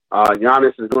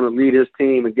 Giannis is going to lead his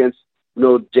team against, you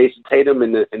know, Jason Tatum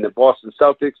and the Boston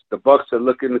Celtics. The Bucks are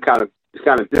looking kind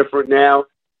of different now.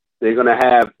 They're going to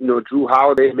have, you know, Drew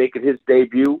Holiday making his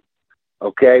debut.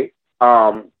 Okay.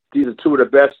 These are two of the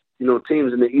best, you know,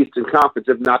 teams in the Eastern Conference,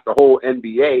 if not the whole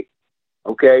NBA.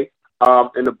 Okay.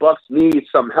 And the Bucks need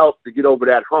some help to get over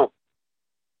that hump.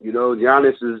 You know,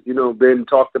 Giannis has, you know, been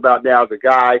talked about now as a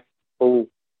guy who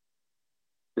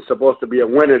is supposed to be a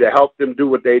winner to help them do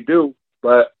what they do,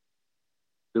 but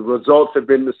the results have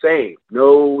been the same.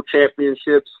 No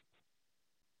championships,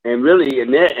 and really,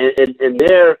 in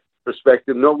their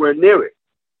perspective, nowhere near it.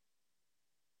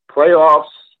 Playoffs,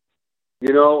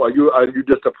 you know, are you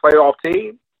just a playoff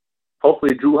team?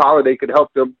 Hopefully, Drew Holiday could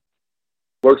help them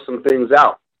work some things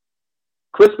out.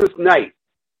 Christmas night,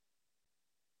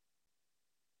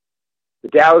 the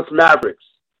Dallas Mavericks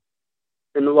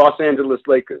and the Los Angeles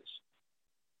Lakers.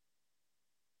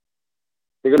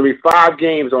 There are going to be 5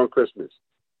 games on Christmas.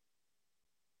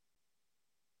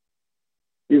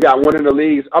 You got one of the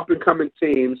league's up-and-coming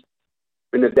teams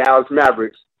in the Dallas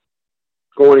Mavericks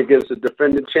going against the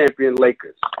defending champion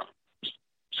Lakers.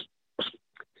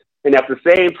 And at the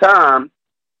same time,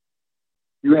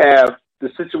 you have the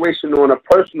situation on a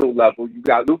personal level. You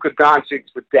got Luka Doncic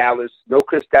with Dallas. No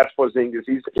Kristaps Porzingis.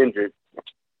 He's injured.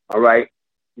 All right.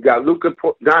 You got Luka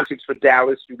Doncic for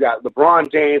Dallas. You got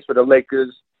LeBron James for the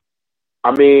Lakers.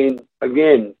 I mean,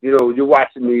 again, you know, you're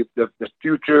watching the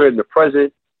future and the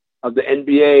present of the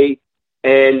NBA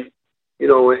and, you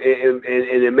know,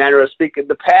 in a manner of speaking,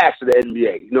 the past of the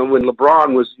NBA. You know, when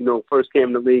LeBron was, you know, first came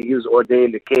in the league, he was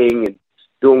ordained the king and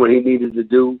doing what he needed to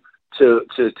do. to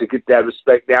get that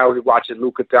respect. Now we're watching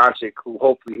Luka Doncic, who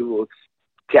hopefully he will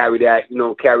carry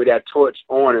that torch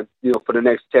on, for the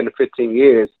next 10 to 15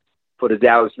 years for the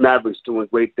Dallas Mavericks, doing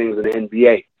great things in the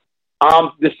NBA.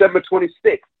 December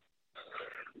 26th,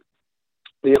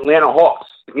 the Atlanta Hawks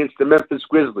against the Memphis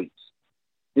Grizzlies.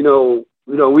 We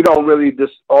don't really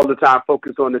just all the time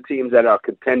focus on the teams that are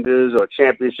contenders or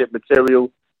championship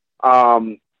material. There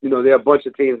are a bunch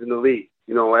of teams in the league.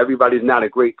 Everybody's not a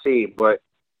great team, but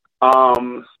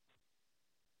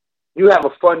you have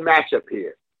a fun matchup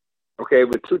here, okay,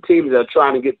 with two teams that are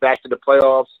trying to get back to the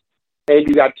playoffs, and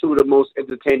you got two of the most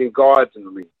entertaining guards in the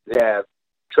league. They have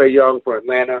Trae Young for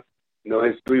Atlanta,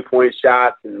 his three-point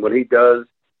shots and what he does,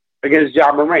 against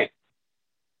Ja Morant.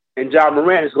 And Ja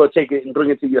Morant is going to take it and bring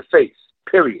it to your face,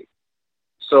 period.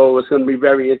 So it's going to be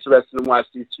very interesting to watch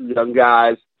these two young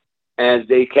guys as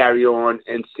they carry on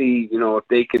and see, if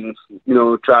they can,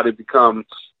 try to become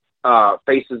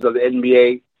faces of the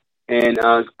NBA and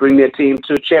bring their team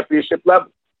to a championship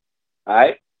level. All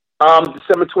right?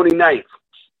 December 29th,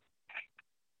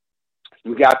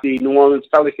 we got the New Orleans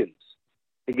Pelicans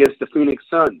against the Phoenix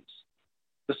Suns.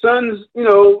 The Suns,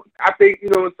 I think,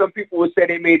 some people would say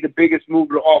they made the biggest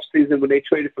move of the offseason when they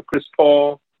traded for Chris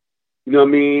Paul. You know what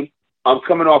I mean?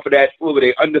 Coming off of that, were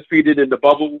they undefeated in the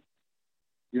bubble?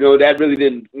 That really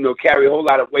didn't, carry a whole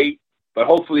lot of weight. But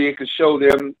hopefully it could show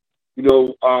them,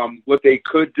 what they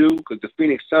could do, because the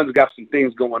Phoenix Suns got some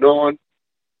things going on.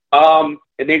 And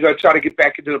they're going to try to get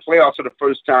back into the playoffs for the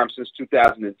first time since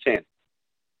 2010.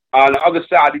 On the other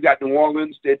side, you got New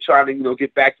Orleans. They're trying to,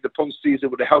 get back to the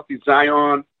postseason with a healthy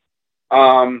Zion.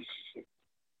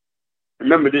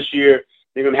 Remember, this year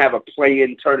they're going to have a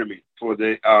play-in tournament for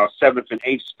the 7th and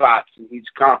 8th spots in each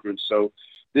conference. So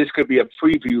this could be a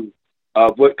preview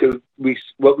of what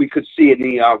we could see in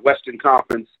the Western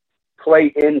Conference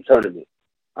play-in tournament.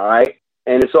 All right,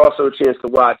 and it's also a chance to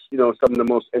watch, some of the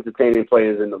most entertaining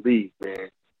players in the league, man.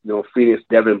 Phoenix,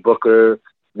 Devin Booker.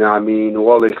 New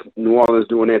Orleans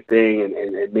doing their thing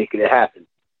and making it happen.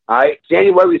 All right,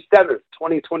 January 7th,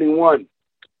 2021,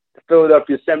 the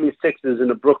Philadelphia 76ers and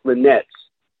the Brooklyn Nets.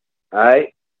 All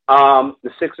right,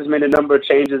 the Sixers made a number of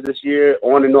changes this year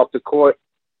on and off the court.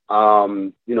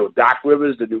 Doc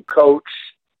Rivers, the new coach,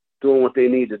 doing what they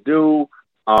need to do.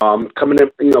 Coming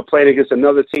in, playing against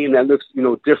another team that looks,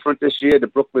 different this year, the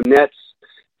Brooklyn Nets.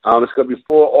 It's going to be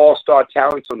 4 all-star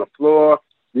talents on the floor.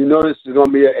 This is going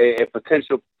to be a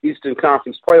potential Eastern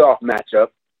Conference playoff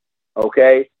matchup,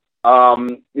 okay?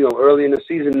 Early in the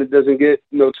season, it doesn't get,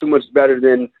 too much better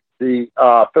than the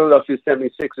Philadelphia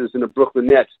 76ers and the Brooklyn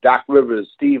Nets, Doc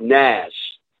Rivers, Steve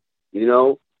Nash,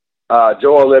 Joel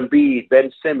Embiid,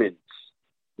 Ben Simmons,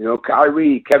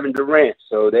 Kyrie, Kevin Durant.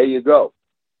 So there you go.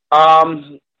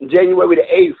 January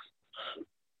the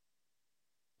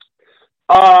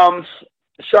 8th,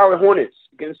 Charlotte Hornets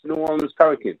against the New Orleans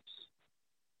Pelicans.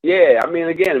 Yeah, I mean,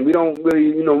 again, we don't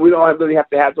really, we don't really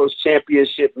have to have those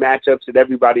championship matchups that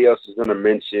everybody else is going to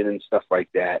mention and stuff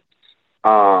like that.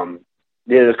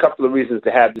 There's a couple of reasons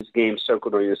to have this game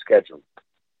circled on your schedule.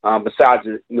 Besides,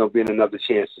 being another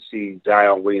chance to see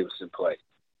Zion Williamson play.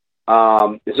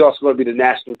 It's also going to be the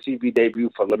national TV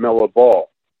debut for LaMelo Ball,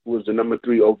 who was the number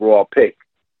 3 overall pick.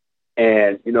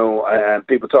 And,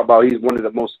 people talk about he's one of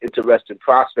the most interesting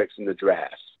prospects in the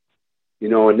draft.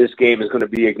 And this game is going to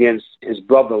be against his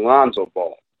brother, Lonzo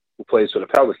Ball, who plays for the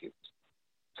Pelicans.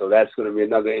 So that's going to be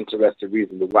another interesting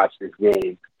reason to watch this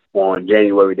game on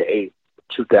January the 8th,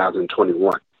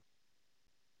 2021.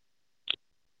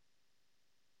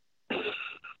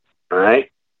 All right.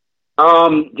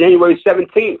 January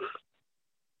 17th.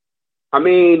 I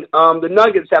mean, the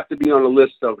Nuggets have to be on the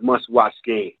list of must-watch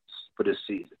games for this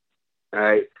season. All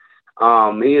right.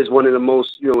 He is one of the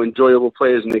most, enjoyable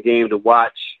players in the game to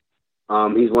watch.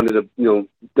 He's one of the,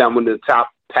 one of the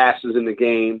top passers in the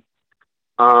game.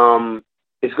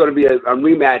 It's going to be a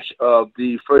rematch of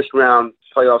the first-round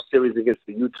playoff series against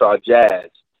the Utah Jazz.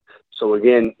 So,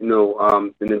 again, in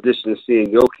addition to seeing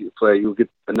Jokic play, you'll get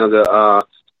another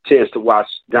chance to watch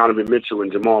Donovan Mitchell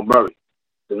and Jamal Murray.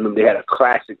 Remember, they had a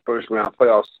classic first-round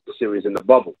playoff series in the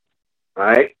bubble. All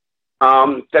right?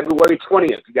 February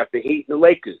 20th, you got the Heat and the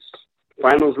Lakers.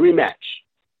 Finals rematch.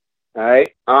 All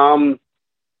right?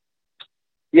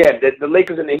 Yeah, the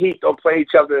Lakers and the Heat don't play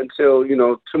each other until,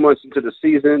 2 months into the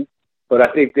season. But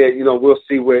I think that, we'll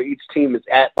see where each team is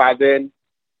at by then.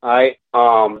 All right.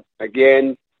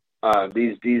 Again,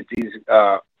 these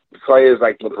players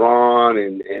like LeBron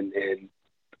and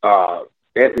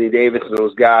Anthony Davis and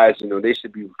those guys, they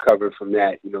should be recovered from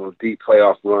that, deep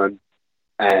playoff run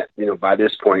at, by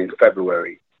this point in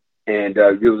February. And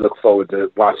really look forward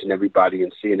to watching everybody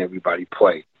and seeing everybody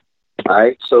play. All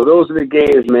right, so those are the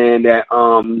games, man, that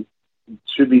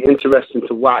should be interesting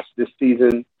to watch this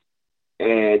season.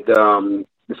 And the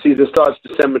season starts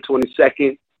December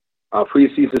 22nd.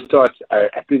 Preseason starts,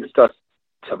 I think it starts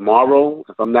tomorrow,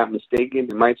 if I'm not mistaken.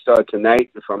 It might start tonight,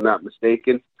 if I'm not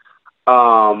mistaken.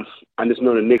 I just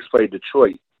know the Knicks play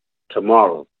Detroit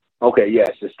tomorrow. Okay,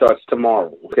 yes, it starts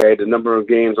tomorrow. Okay, the number of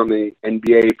games on the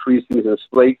NBA preseason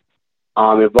slate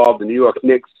involve the New York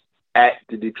Knicks at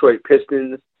the Detroit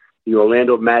Pistons, the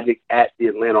Orlando Magic at the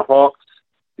Atlanta Hawks,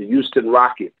 the Houston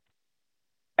Rockets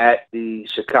at the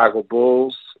Chicago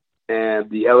Bulls, and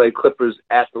the LA Clippers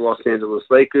at the Los Angeles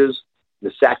Lakers,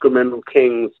 the Sacramento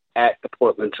Kings at the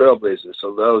Portland Trailblazers.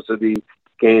 So those are the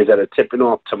games that are tipping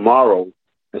off tomorrow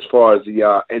as far as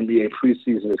the NBA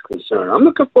preseason is concerned. I'm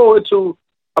looking forward to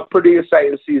a pretty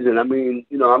exciting season. I mean,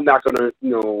 I'm not going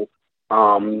to,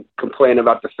 complain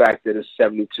about the fact that it's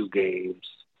 72 games.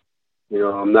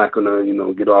 I'm not going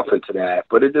to, get off into that.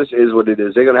 But it just is what it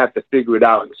is. They're going to have to figure it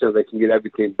out until they can get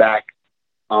everything back,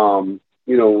 in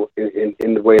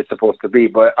the way it's supposed to be.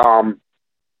 But I'm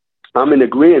in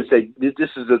agreement that this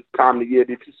is the time of the year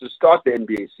to start the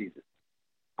NBA season.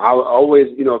 I always,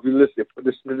 if you listen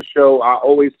to the show, I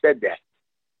always said that.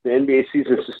 The NBA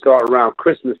season should start around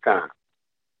Christmas time.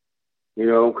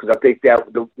 Because I think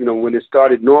that, when it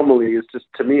started normally,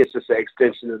 to me, it's just an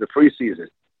extension of the preseason.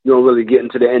 You don't really get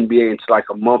into the NBA until like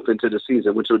a month into the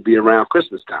season, which would be around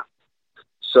Christmas time.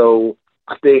 So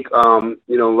I think,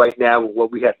 right now,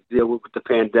 what we have to deal with the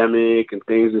pandemic and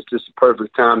things, it's just a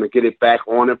perfect time to get it back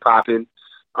on and popping.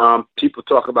 People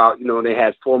talk about, they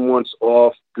had 4 months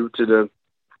off due to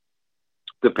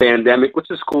the pandemic, which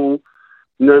is cool.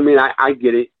 You know what I mean? I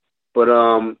get it. But,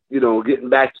 getting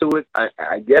back to it,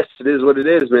 I guess it is what it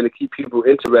is, man, to keep people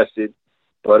interested.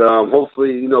 But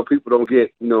hopefully, people don't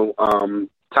get,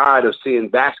 tired of seeing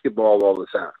basketball all the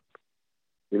time,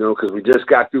 because we just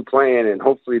got through playing, and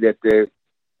hopefully that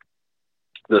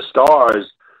the stars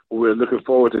who we're looking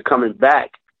forward to coming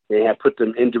back, they have put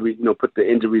the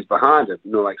injuries behind them,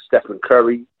 like Stephen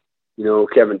Curry,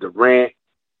 Kevin Durant,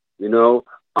 when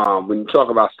you talk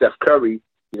about Steph Curry,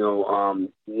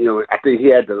 I think he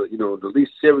had the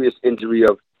least serious injury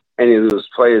of any of those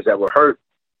players that were hurt.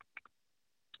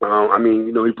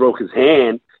 He broke his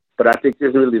hand, but I think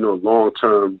there's really no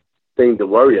long-term thing to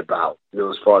worry about,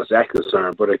 as far as that's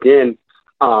concerned. But again,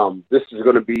 this is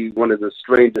going to be one of the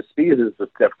strangest seasons for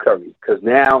Steph Curry, because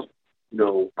now,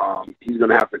 he's going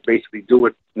to have to basically do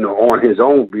it, on his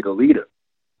own, be the leader.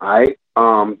 All right.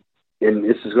 And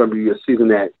this is going to be a season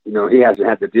that, he hasn't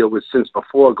had to deal with since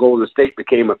before Golden State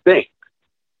became a thing.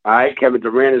 All right. Kevin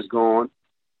Durant is gone.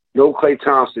 No Klay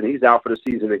Thompson. He's out for the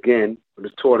season again with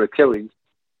his torn Achilles.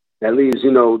 That leaves,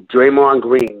 Draymond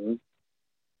Green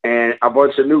and a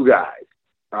bunch of new guys.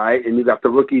 All right. And you got the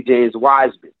rookie James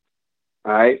Wiseman.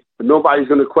 All right. But nobody's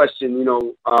going to question,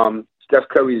 Steph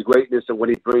Curry's greatness and what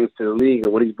he brings to the league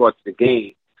and what he's brought to the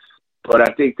game. But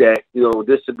I think that,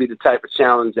 this would be the type of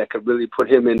challenge that could really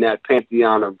put him in that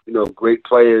pantheon of, great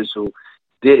players who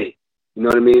did it. You know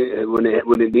what I mean?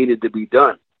 When it needed to be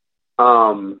done.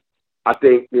 I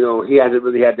think, he hasn't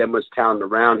really had that much talent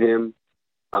around him,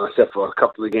 except for a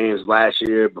couple of games last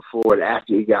year before and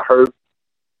after he got hurt.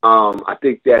 I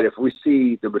think that if we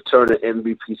see the return of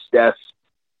MVP Steph,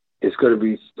 it's going to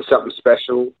be something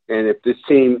special. And if this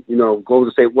team,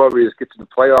 Golden State Warriors get to the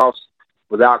playoffs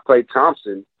without Klay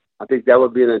Thompson, I think that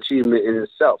would be an achievement in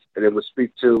itself. And it would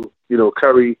speak to,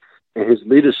 Curry and his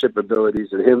leadership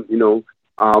abilities and him,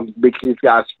 making these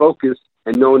guys focus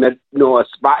and knowing that, a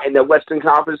spot in the Western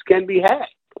Conference can be had.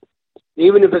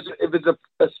 Even if it's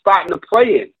a spot in the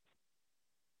play-in,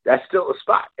 that's still a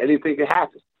spot. Anything can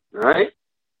happen. All right?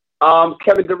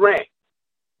 Kevin Durant.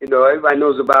 Everybody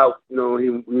knows about, he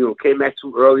came back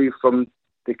too early from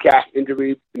the calf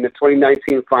injury in the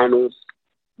 2019 finals.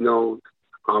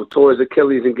 Tore his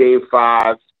Achilles in Game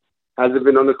 5. Hasn't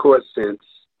been on the court since.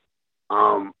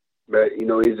 But,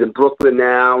 he's in Brooklyn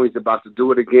now. He's about to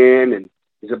do it again, and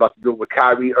he's about to do it with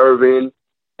Kyrie Irving.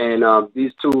 And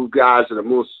these two guys are the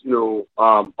most,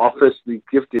 offensively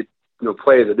gifted,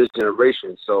 players of this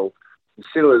generation. So the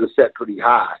ceiling is set pretty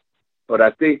high. But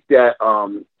I think that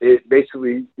it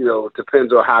basically,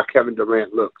 depends on how Kevin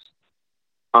Durant looks.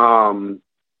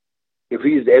 If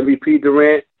he's the MVP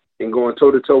Durant and going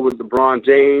toe-to-toe with LeBron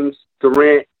James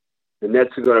Durant, then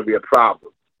that's going to be a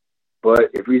problem.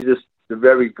 But if he's just the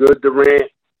very good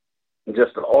Durant and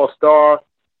just an all-star,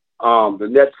 the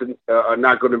Nets are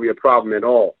not going to be a problem at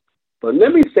all. But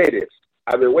let me say this.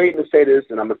 I've been waiting to say this,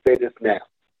 and I'm going to say this now.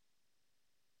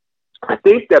 I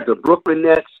think that the Brooklyn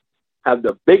Nets have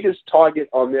the biggest target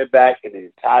on their back in the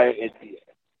entire NBA.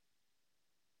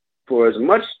 For as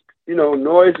much,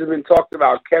 noise has been talked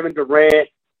about Kevin Durant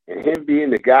and him being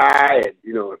the guy. And,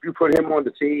 if you put him on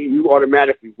the team, you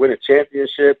automatically win a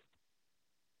championship.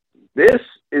 This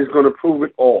is going to prove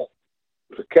it all.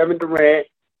 So Kevin Durant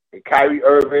and Kyrie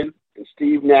Irving and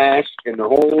Steve Nash and the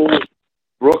whole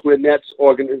Brooklyn Nets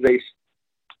organization.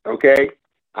 Okay?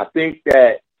 I think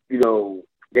that,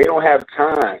 they don't have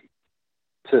time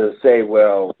to say,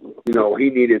 well, he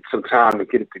needed some time to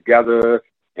get it together.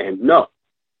 And no.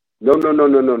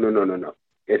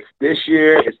 It's this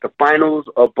year. It's the finals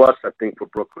or bust, I think, for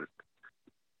Brooklyn.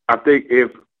 I think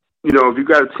if you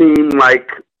got a team like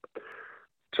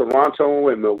Toronto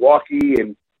and Milwaukee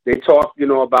and they talk,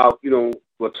 about,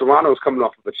 Toronto's coming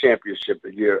off of a championship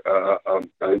a year,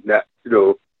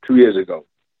 2 years ago.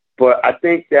 But I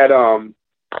think that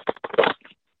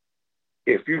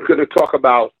if you could talk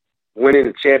about winning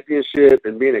a championship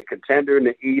and being a contender in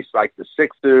the East, like the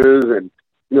Sixers and,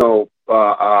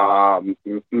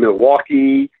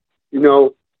 Milwaukee,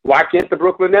 why can't the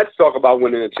Brooklyn Nets talk about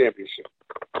winning a championship?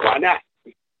 Why not?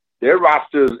 Their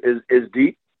roster is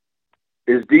deep.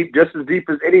 Is deep, just as deep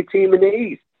as any team in the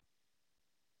East.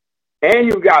 And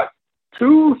you got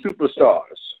two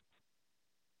superstars.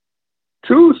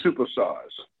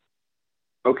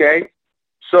 Okay?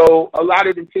 So a lot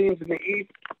of the teams in the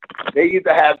East, they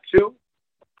either have two,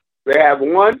 they have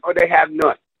one, or they have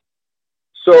none.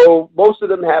 So most of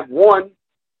them have one,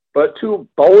 but two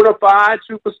bona fide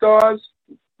superstars,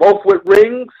 both with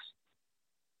rings.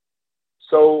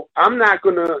 So I'm not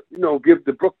going to, give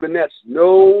the Brooklyn Nets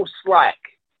no slack.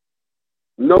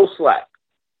 No slack.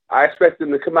 I expect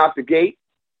them to come out the gate.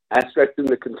 I expect them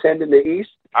to contend in the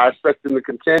East. I expect them to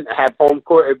contend, have home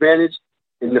court advantage.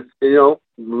 In the,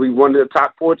 we one of the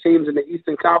top 4 teams in the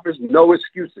Eastern Conference. No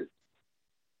excuses.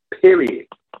 Period.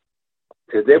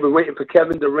 Because they were waiting for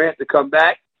Kevin Durant to come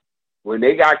back. When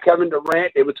they got Kevin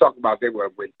Durant, they were talking about they were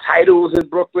going to win titles in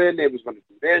Brooklyn. They was going to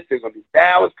do this. They were going to do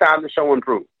that. Now it's time to show and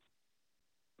prove.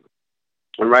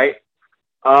 All right.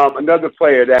 Another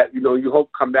player that, you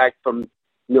hope come back from,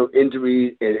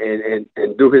 injury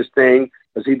and do his thing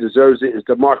because he deserves it is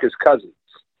DeMarcus Cousins.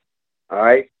 All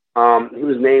right. He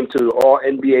was named to the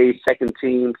All-NBA second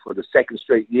team for the second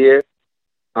straight year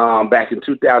back in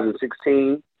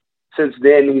 2016. Since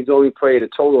then, he's only played a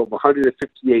total of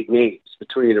 158 games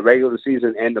between the regular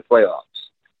season and the playoffs.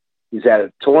 He's had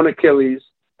a torn Achilles,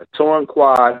 a torn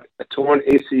quad, a torn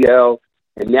ACL,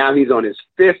 and now he's on his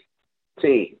 5th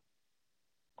team.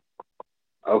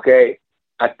 Okay?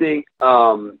 I think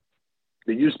the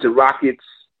Houston Rockets,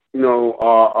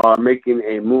 are making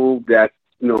a move that,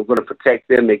 going to protect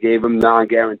them. They gave him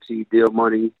non-guaranteed deal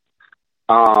money.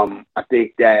 I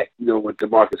think that, with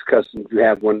DeMarcus Cousins, you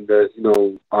have one of the,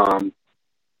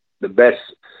 the best,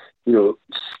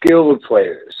 skilled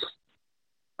players.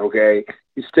 Okay?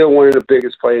 He's still one of the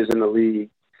biggest players in the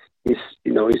league. He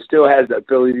still has the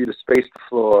ability to space the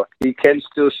floor. He can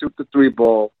still shoot the 3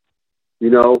 ball.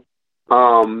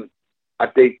 I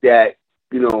think that,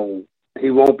 he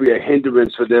won't be a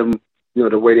hindrance for them,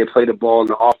 the way they play the ball on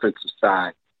the offensive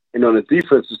side. And on the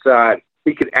defensive side,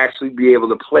 he could actually be able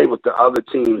to play with the other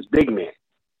team's big man.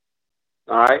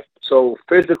 All right? So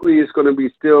physically, it's going to be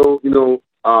still,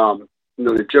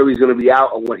 the jury's going to be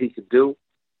out on what he can do.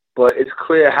 But it's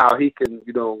clear how he can,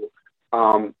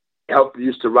 help the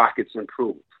Houston Rockets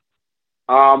improve.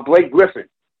 Blake Griffin,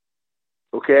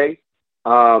 okay?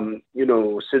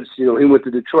 Since, he went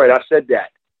to Detroit, I said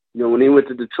that. When he went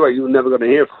to Detroit, you were never going to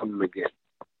hear from him again.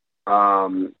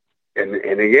 And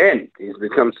again, he's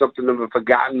become something of a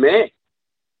forgotten man.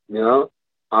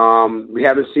 We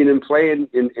haven't seen him play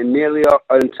in nearly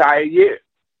an entire year.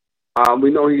 We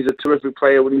know he's a terrific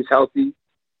player when he's healthy.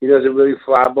 He doesn't really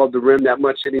fly above the rim that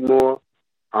much anymore.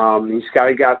 He's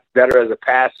kind of got better as a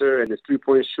passer and his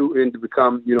 3-point shooting to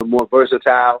become, more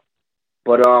versatile.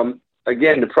 But,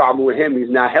 again, the problem with him, he's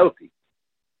not healthy.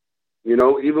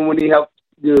 Even when he helped,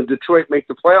 Detroit make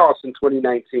the playoffs in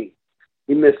 2019,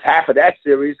 he missed half of that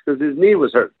series because his knee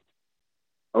was hurt.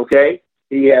 Okay?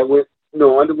 He had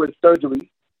underwent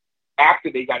surgery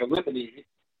after they got eliminated,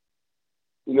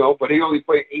 but he only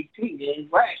played 18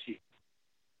 games last year.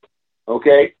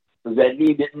 Okay? Because that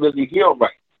knee didn't really heal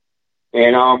right.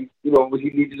 And, he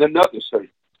needed another surgery.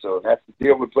 So that's the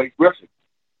deal with Blake Griffin.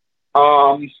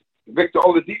 Victor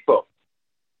Oladipo.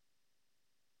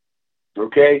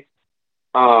 Okay?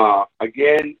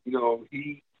 Again,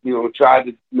 he, tried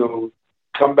to,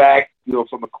 come back,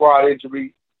 from a quad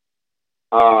injury.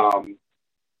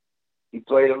 He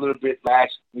played a little bit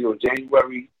last,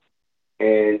 January.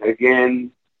 And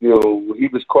again, he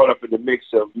was caught up in the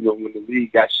mix of, when the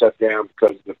league got shut down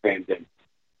because of the pandemic.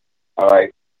 All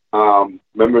right.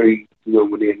 Remember,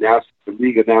 when they announced, the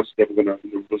league announced they were going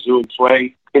to resume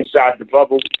play inside the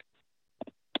bubble.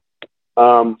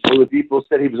 Oladipo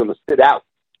said he was going to sit out,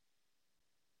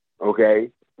 okay,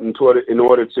 in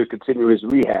order to continue his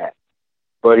rehab.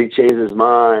 But he changed his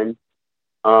mind,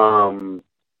 but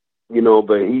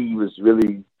he was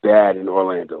really bad in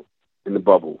Orlando in the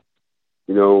bubble.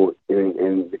 When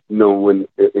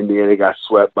Indiana got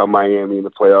swept by Miami in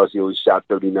the playoffs, he only shot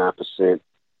 39%,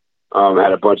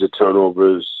 had a bunch of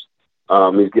turnovers.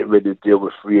 He's getting ready to deal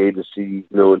with free agency, in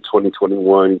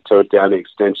 2021. He turned down the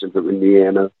extension from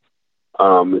Indiana.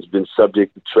 Has been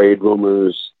subject to trade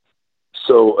rumors.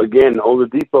 So, again,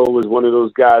 Oladipo is one of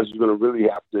those guys who's going to really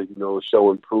have to,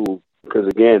 show and prove. Because,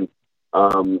 again,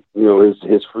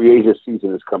 his free agent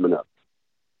season is coming up.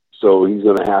 So he's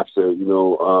going to have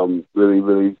to,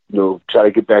 really, try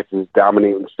to get back to his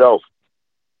dominating self.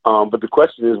 But the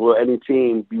question is, will any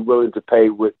team be willing to pay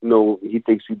what he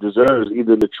thinks he deserves,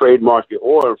 either in the trade market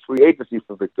or free agency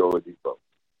for Victor Oladipo?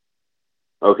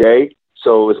 Okay,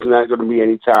 so it's not going to be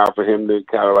any time for him to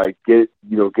kind of like get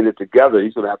it together.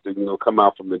 He's going to have to come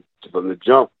out from the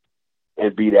jump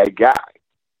and be that guy.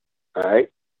 All right,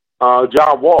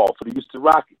 John Wall for the Houston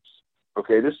Rockets.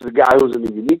 Okay, this is a guy who's in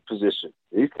a unique position.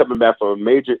 He's coming back from a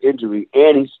major injury,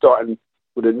 and he's starting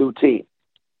with a new team.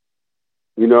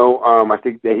 I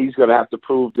think that he's going to have to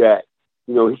prove that,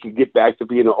 he can get back to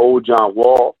being an old John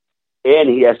Wall, and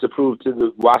he has to prove to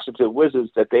the Washington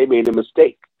Wizards that they made a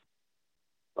mistake.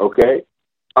 Okay?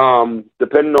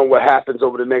 Depending on what happens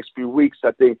over the next few weeks,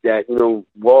 I think that,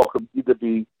 Wall could either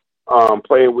be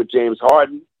playing with James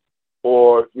Harden,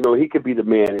 or, he could be the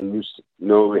man in Houston.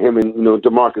 Him and,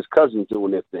 DeMarcus Cousins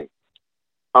doing their thing.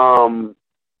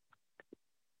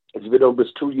 It's been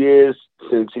almost 2 years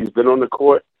since he's been on the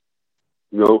court.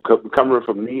 Coming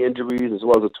from knee injuries as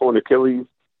well as a torn Achilles.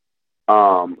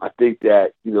 I think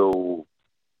that,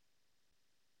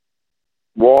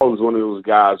 Wall is one of those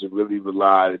guys who really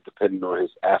relied depending on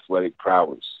his athletic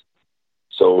prowess.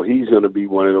 So he's going to be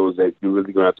one of those that you're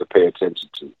really going to have to pay attention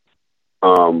to.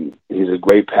 He's a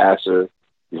great passer.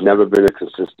 He's never been a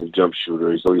consistent jump shooter.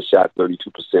 He's only shot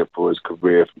 32% for his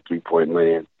career from three-point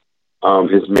land.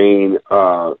 His main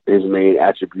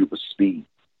attribute was speed.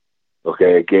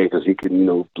 Okay, again, because he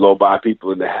can, blow by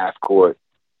people in the half court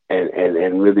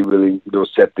and really, really,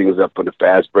 set things up on the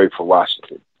fast break for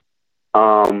Washington.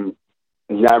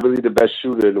 He's not really the best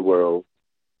shooter in the world.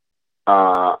 He's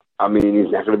not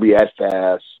going to be as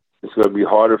fast. It's going to be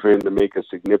harder for him to make a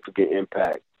significant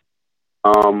impact.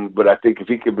 But I think if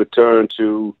he can return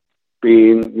to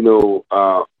being,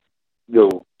 the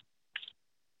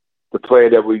player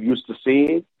that we're used to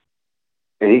seeing,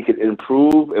 and he can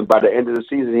improve, and by the end of the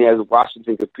season, he has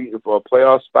Washington competing for a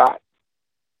playoff spot.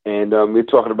 And we're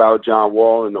talking about John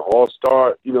Wall in the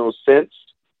All-Star, sense.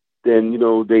 Then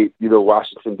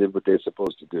Washington did what they're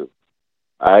supposed to do.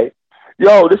 All right,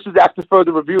 this is After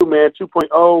Further Review, man.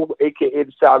 2.0, aka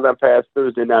the Sideline Pass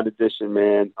Thursday night edition,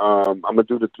 man. I'm gonna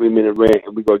do the 3-minute rant,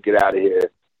 and we're gonna get out of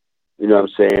here. You know what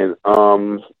I'm saying?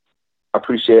 I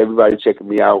appreciate everybody checking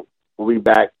me out. We'll be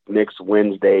back next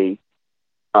Wednesday.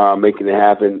 Making it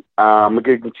happen. I'm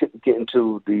going to get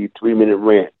into the 3-minute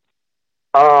rant.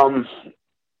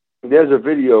 There's a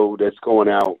video that's going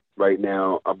out right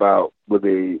now with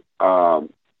a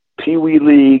Pee Wee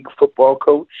League football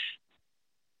coach.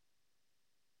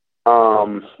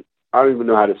 I don't even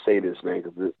know how to say this, man,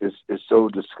 because it's so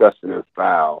disgusting and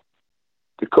foul.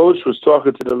 The coach was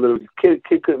talking to the little kid.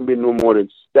 Kid couldn't be no more than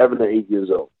 7 or 8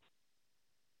 years old.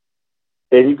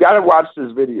 And you got to watch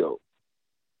this video,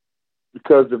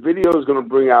 because the video is going to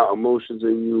bring out emotions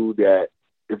in you that,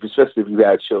 especially if you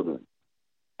have children,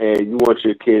 and you want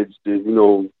your kids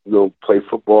to, play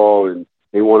football, and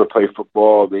they want to play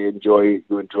football. They enjoy it.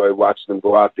 You enjoy watching them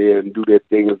go out there and do their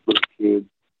thing as little kids,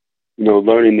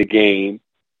 learning the game.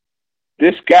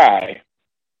 This guy,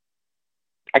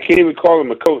 I can't even call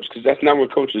him a coach, because that's not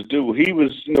what coaches do. He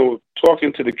was,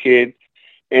 talking to the kid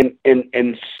and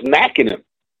smacking him.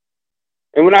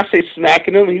 And when I say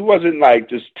smacking him, he wasn't like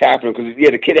just tapping him because,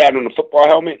 the kid had on a football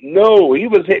helmet. No, he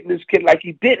was hitting this kid like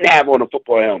he didn't have on a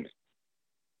football helmet.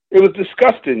 It was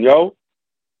disgusting, yo.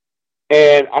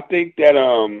 And I think that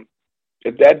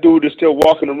if that dude is still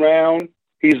walking around,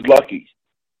 he's lucky.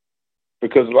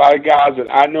 Because a lot of guys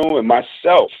that I know and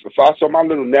myself, if I saw my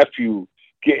little nephew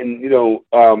getting,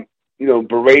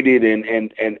 berated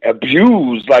and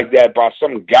abused like that by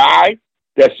some guy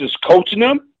that's just coaching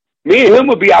him, me and him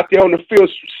would be out there on the field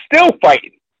still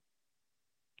fighting.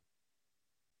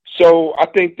 So I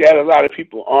think that a lot of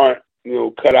people aren't,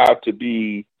 cut out to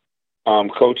be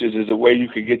coaches, is a way you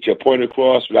can get your point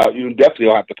across without you definitely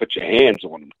don't have to put your hands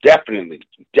on them. Definitely,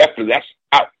 that's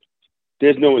out.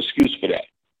 There's no excuse for that.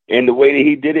 And the way that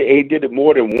he did it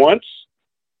more than once.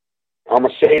 I'm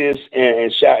gonna say this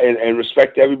and shout and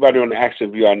respect everybody on the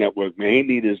Action VR network, man. He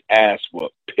need his ass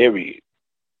whooped, period.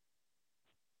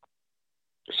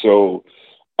 So,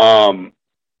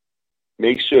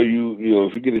 make sure you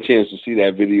if you get a chance to see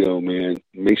that video, man,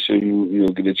 make sure you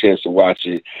get a chance to watch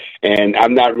it. And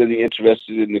I'm not really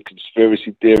interested in the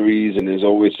conspiracy theories, and there's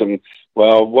always some,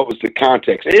 well, what was the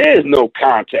context? There is no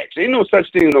context. Ain't no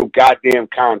such thing as no goddamn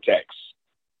context.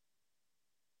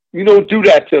 You don't do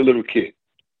that to a little kid.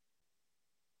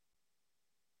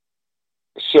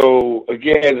 So,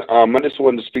 again, I just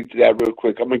wanted to speak to that real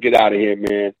quick. I'm going to get out of here,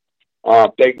 man.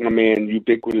 Thank my man,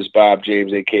 Ubiquitous Bob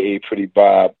James, a.k.a. Pretty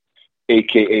Bob,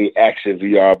 a.k.a. Action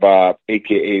VR Bob,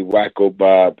 a.k.a. Wacko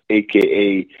Bob,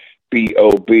 a.k.a.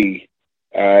 B.O.B.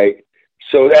 All right?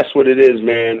 So that's what it is,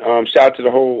 man. Shout out to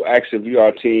the whole Action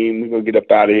VR team. We're going to get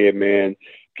up out of here, man.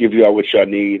 Give y'all what y'all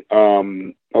need.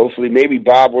 Hopefully, maybe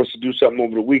Bob wants to do something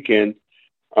over the weekend.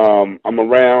 I'm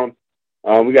around.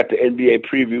 We got the NBA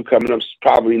preview coming up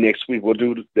probably next week. We'll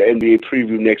do the NBA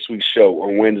preview next week's show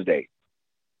on Wednesday.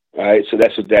 All right, so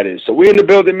that's what that is. So we're in the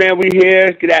building, man. We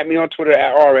here. Get at me on Twitter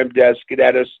at RMDesk. Get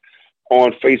at us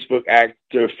on Facebook,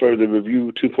 Actor Further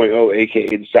Review 2.0,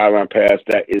 a.k.a. The Sideline Pass.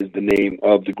 That is the name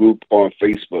of the group on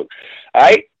Facebook. All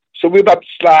right, so we're about to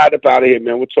slide up out of here,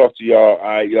 man. We'll talk to y'all. All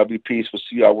right, y'all be peace. We'll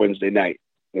see y'all Wednesday night.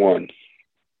 1.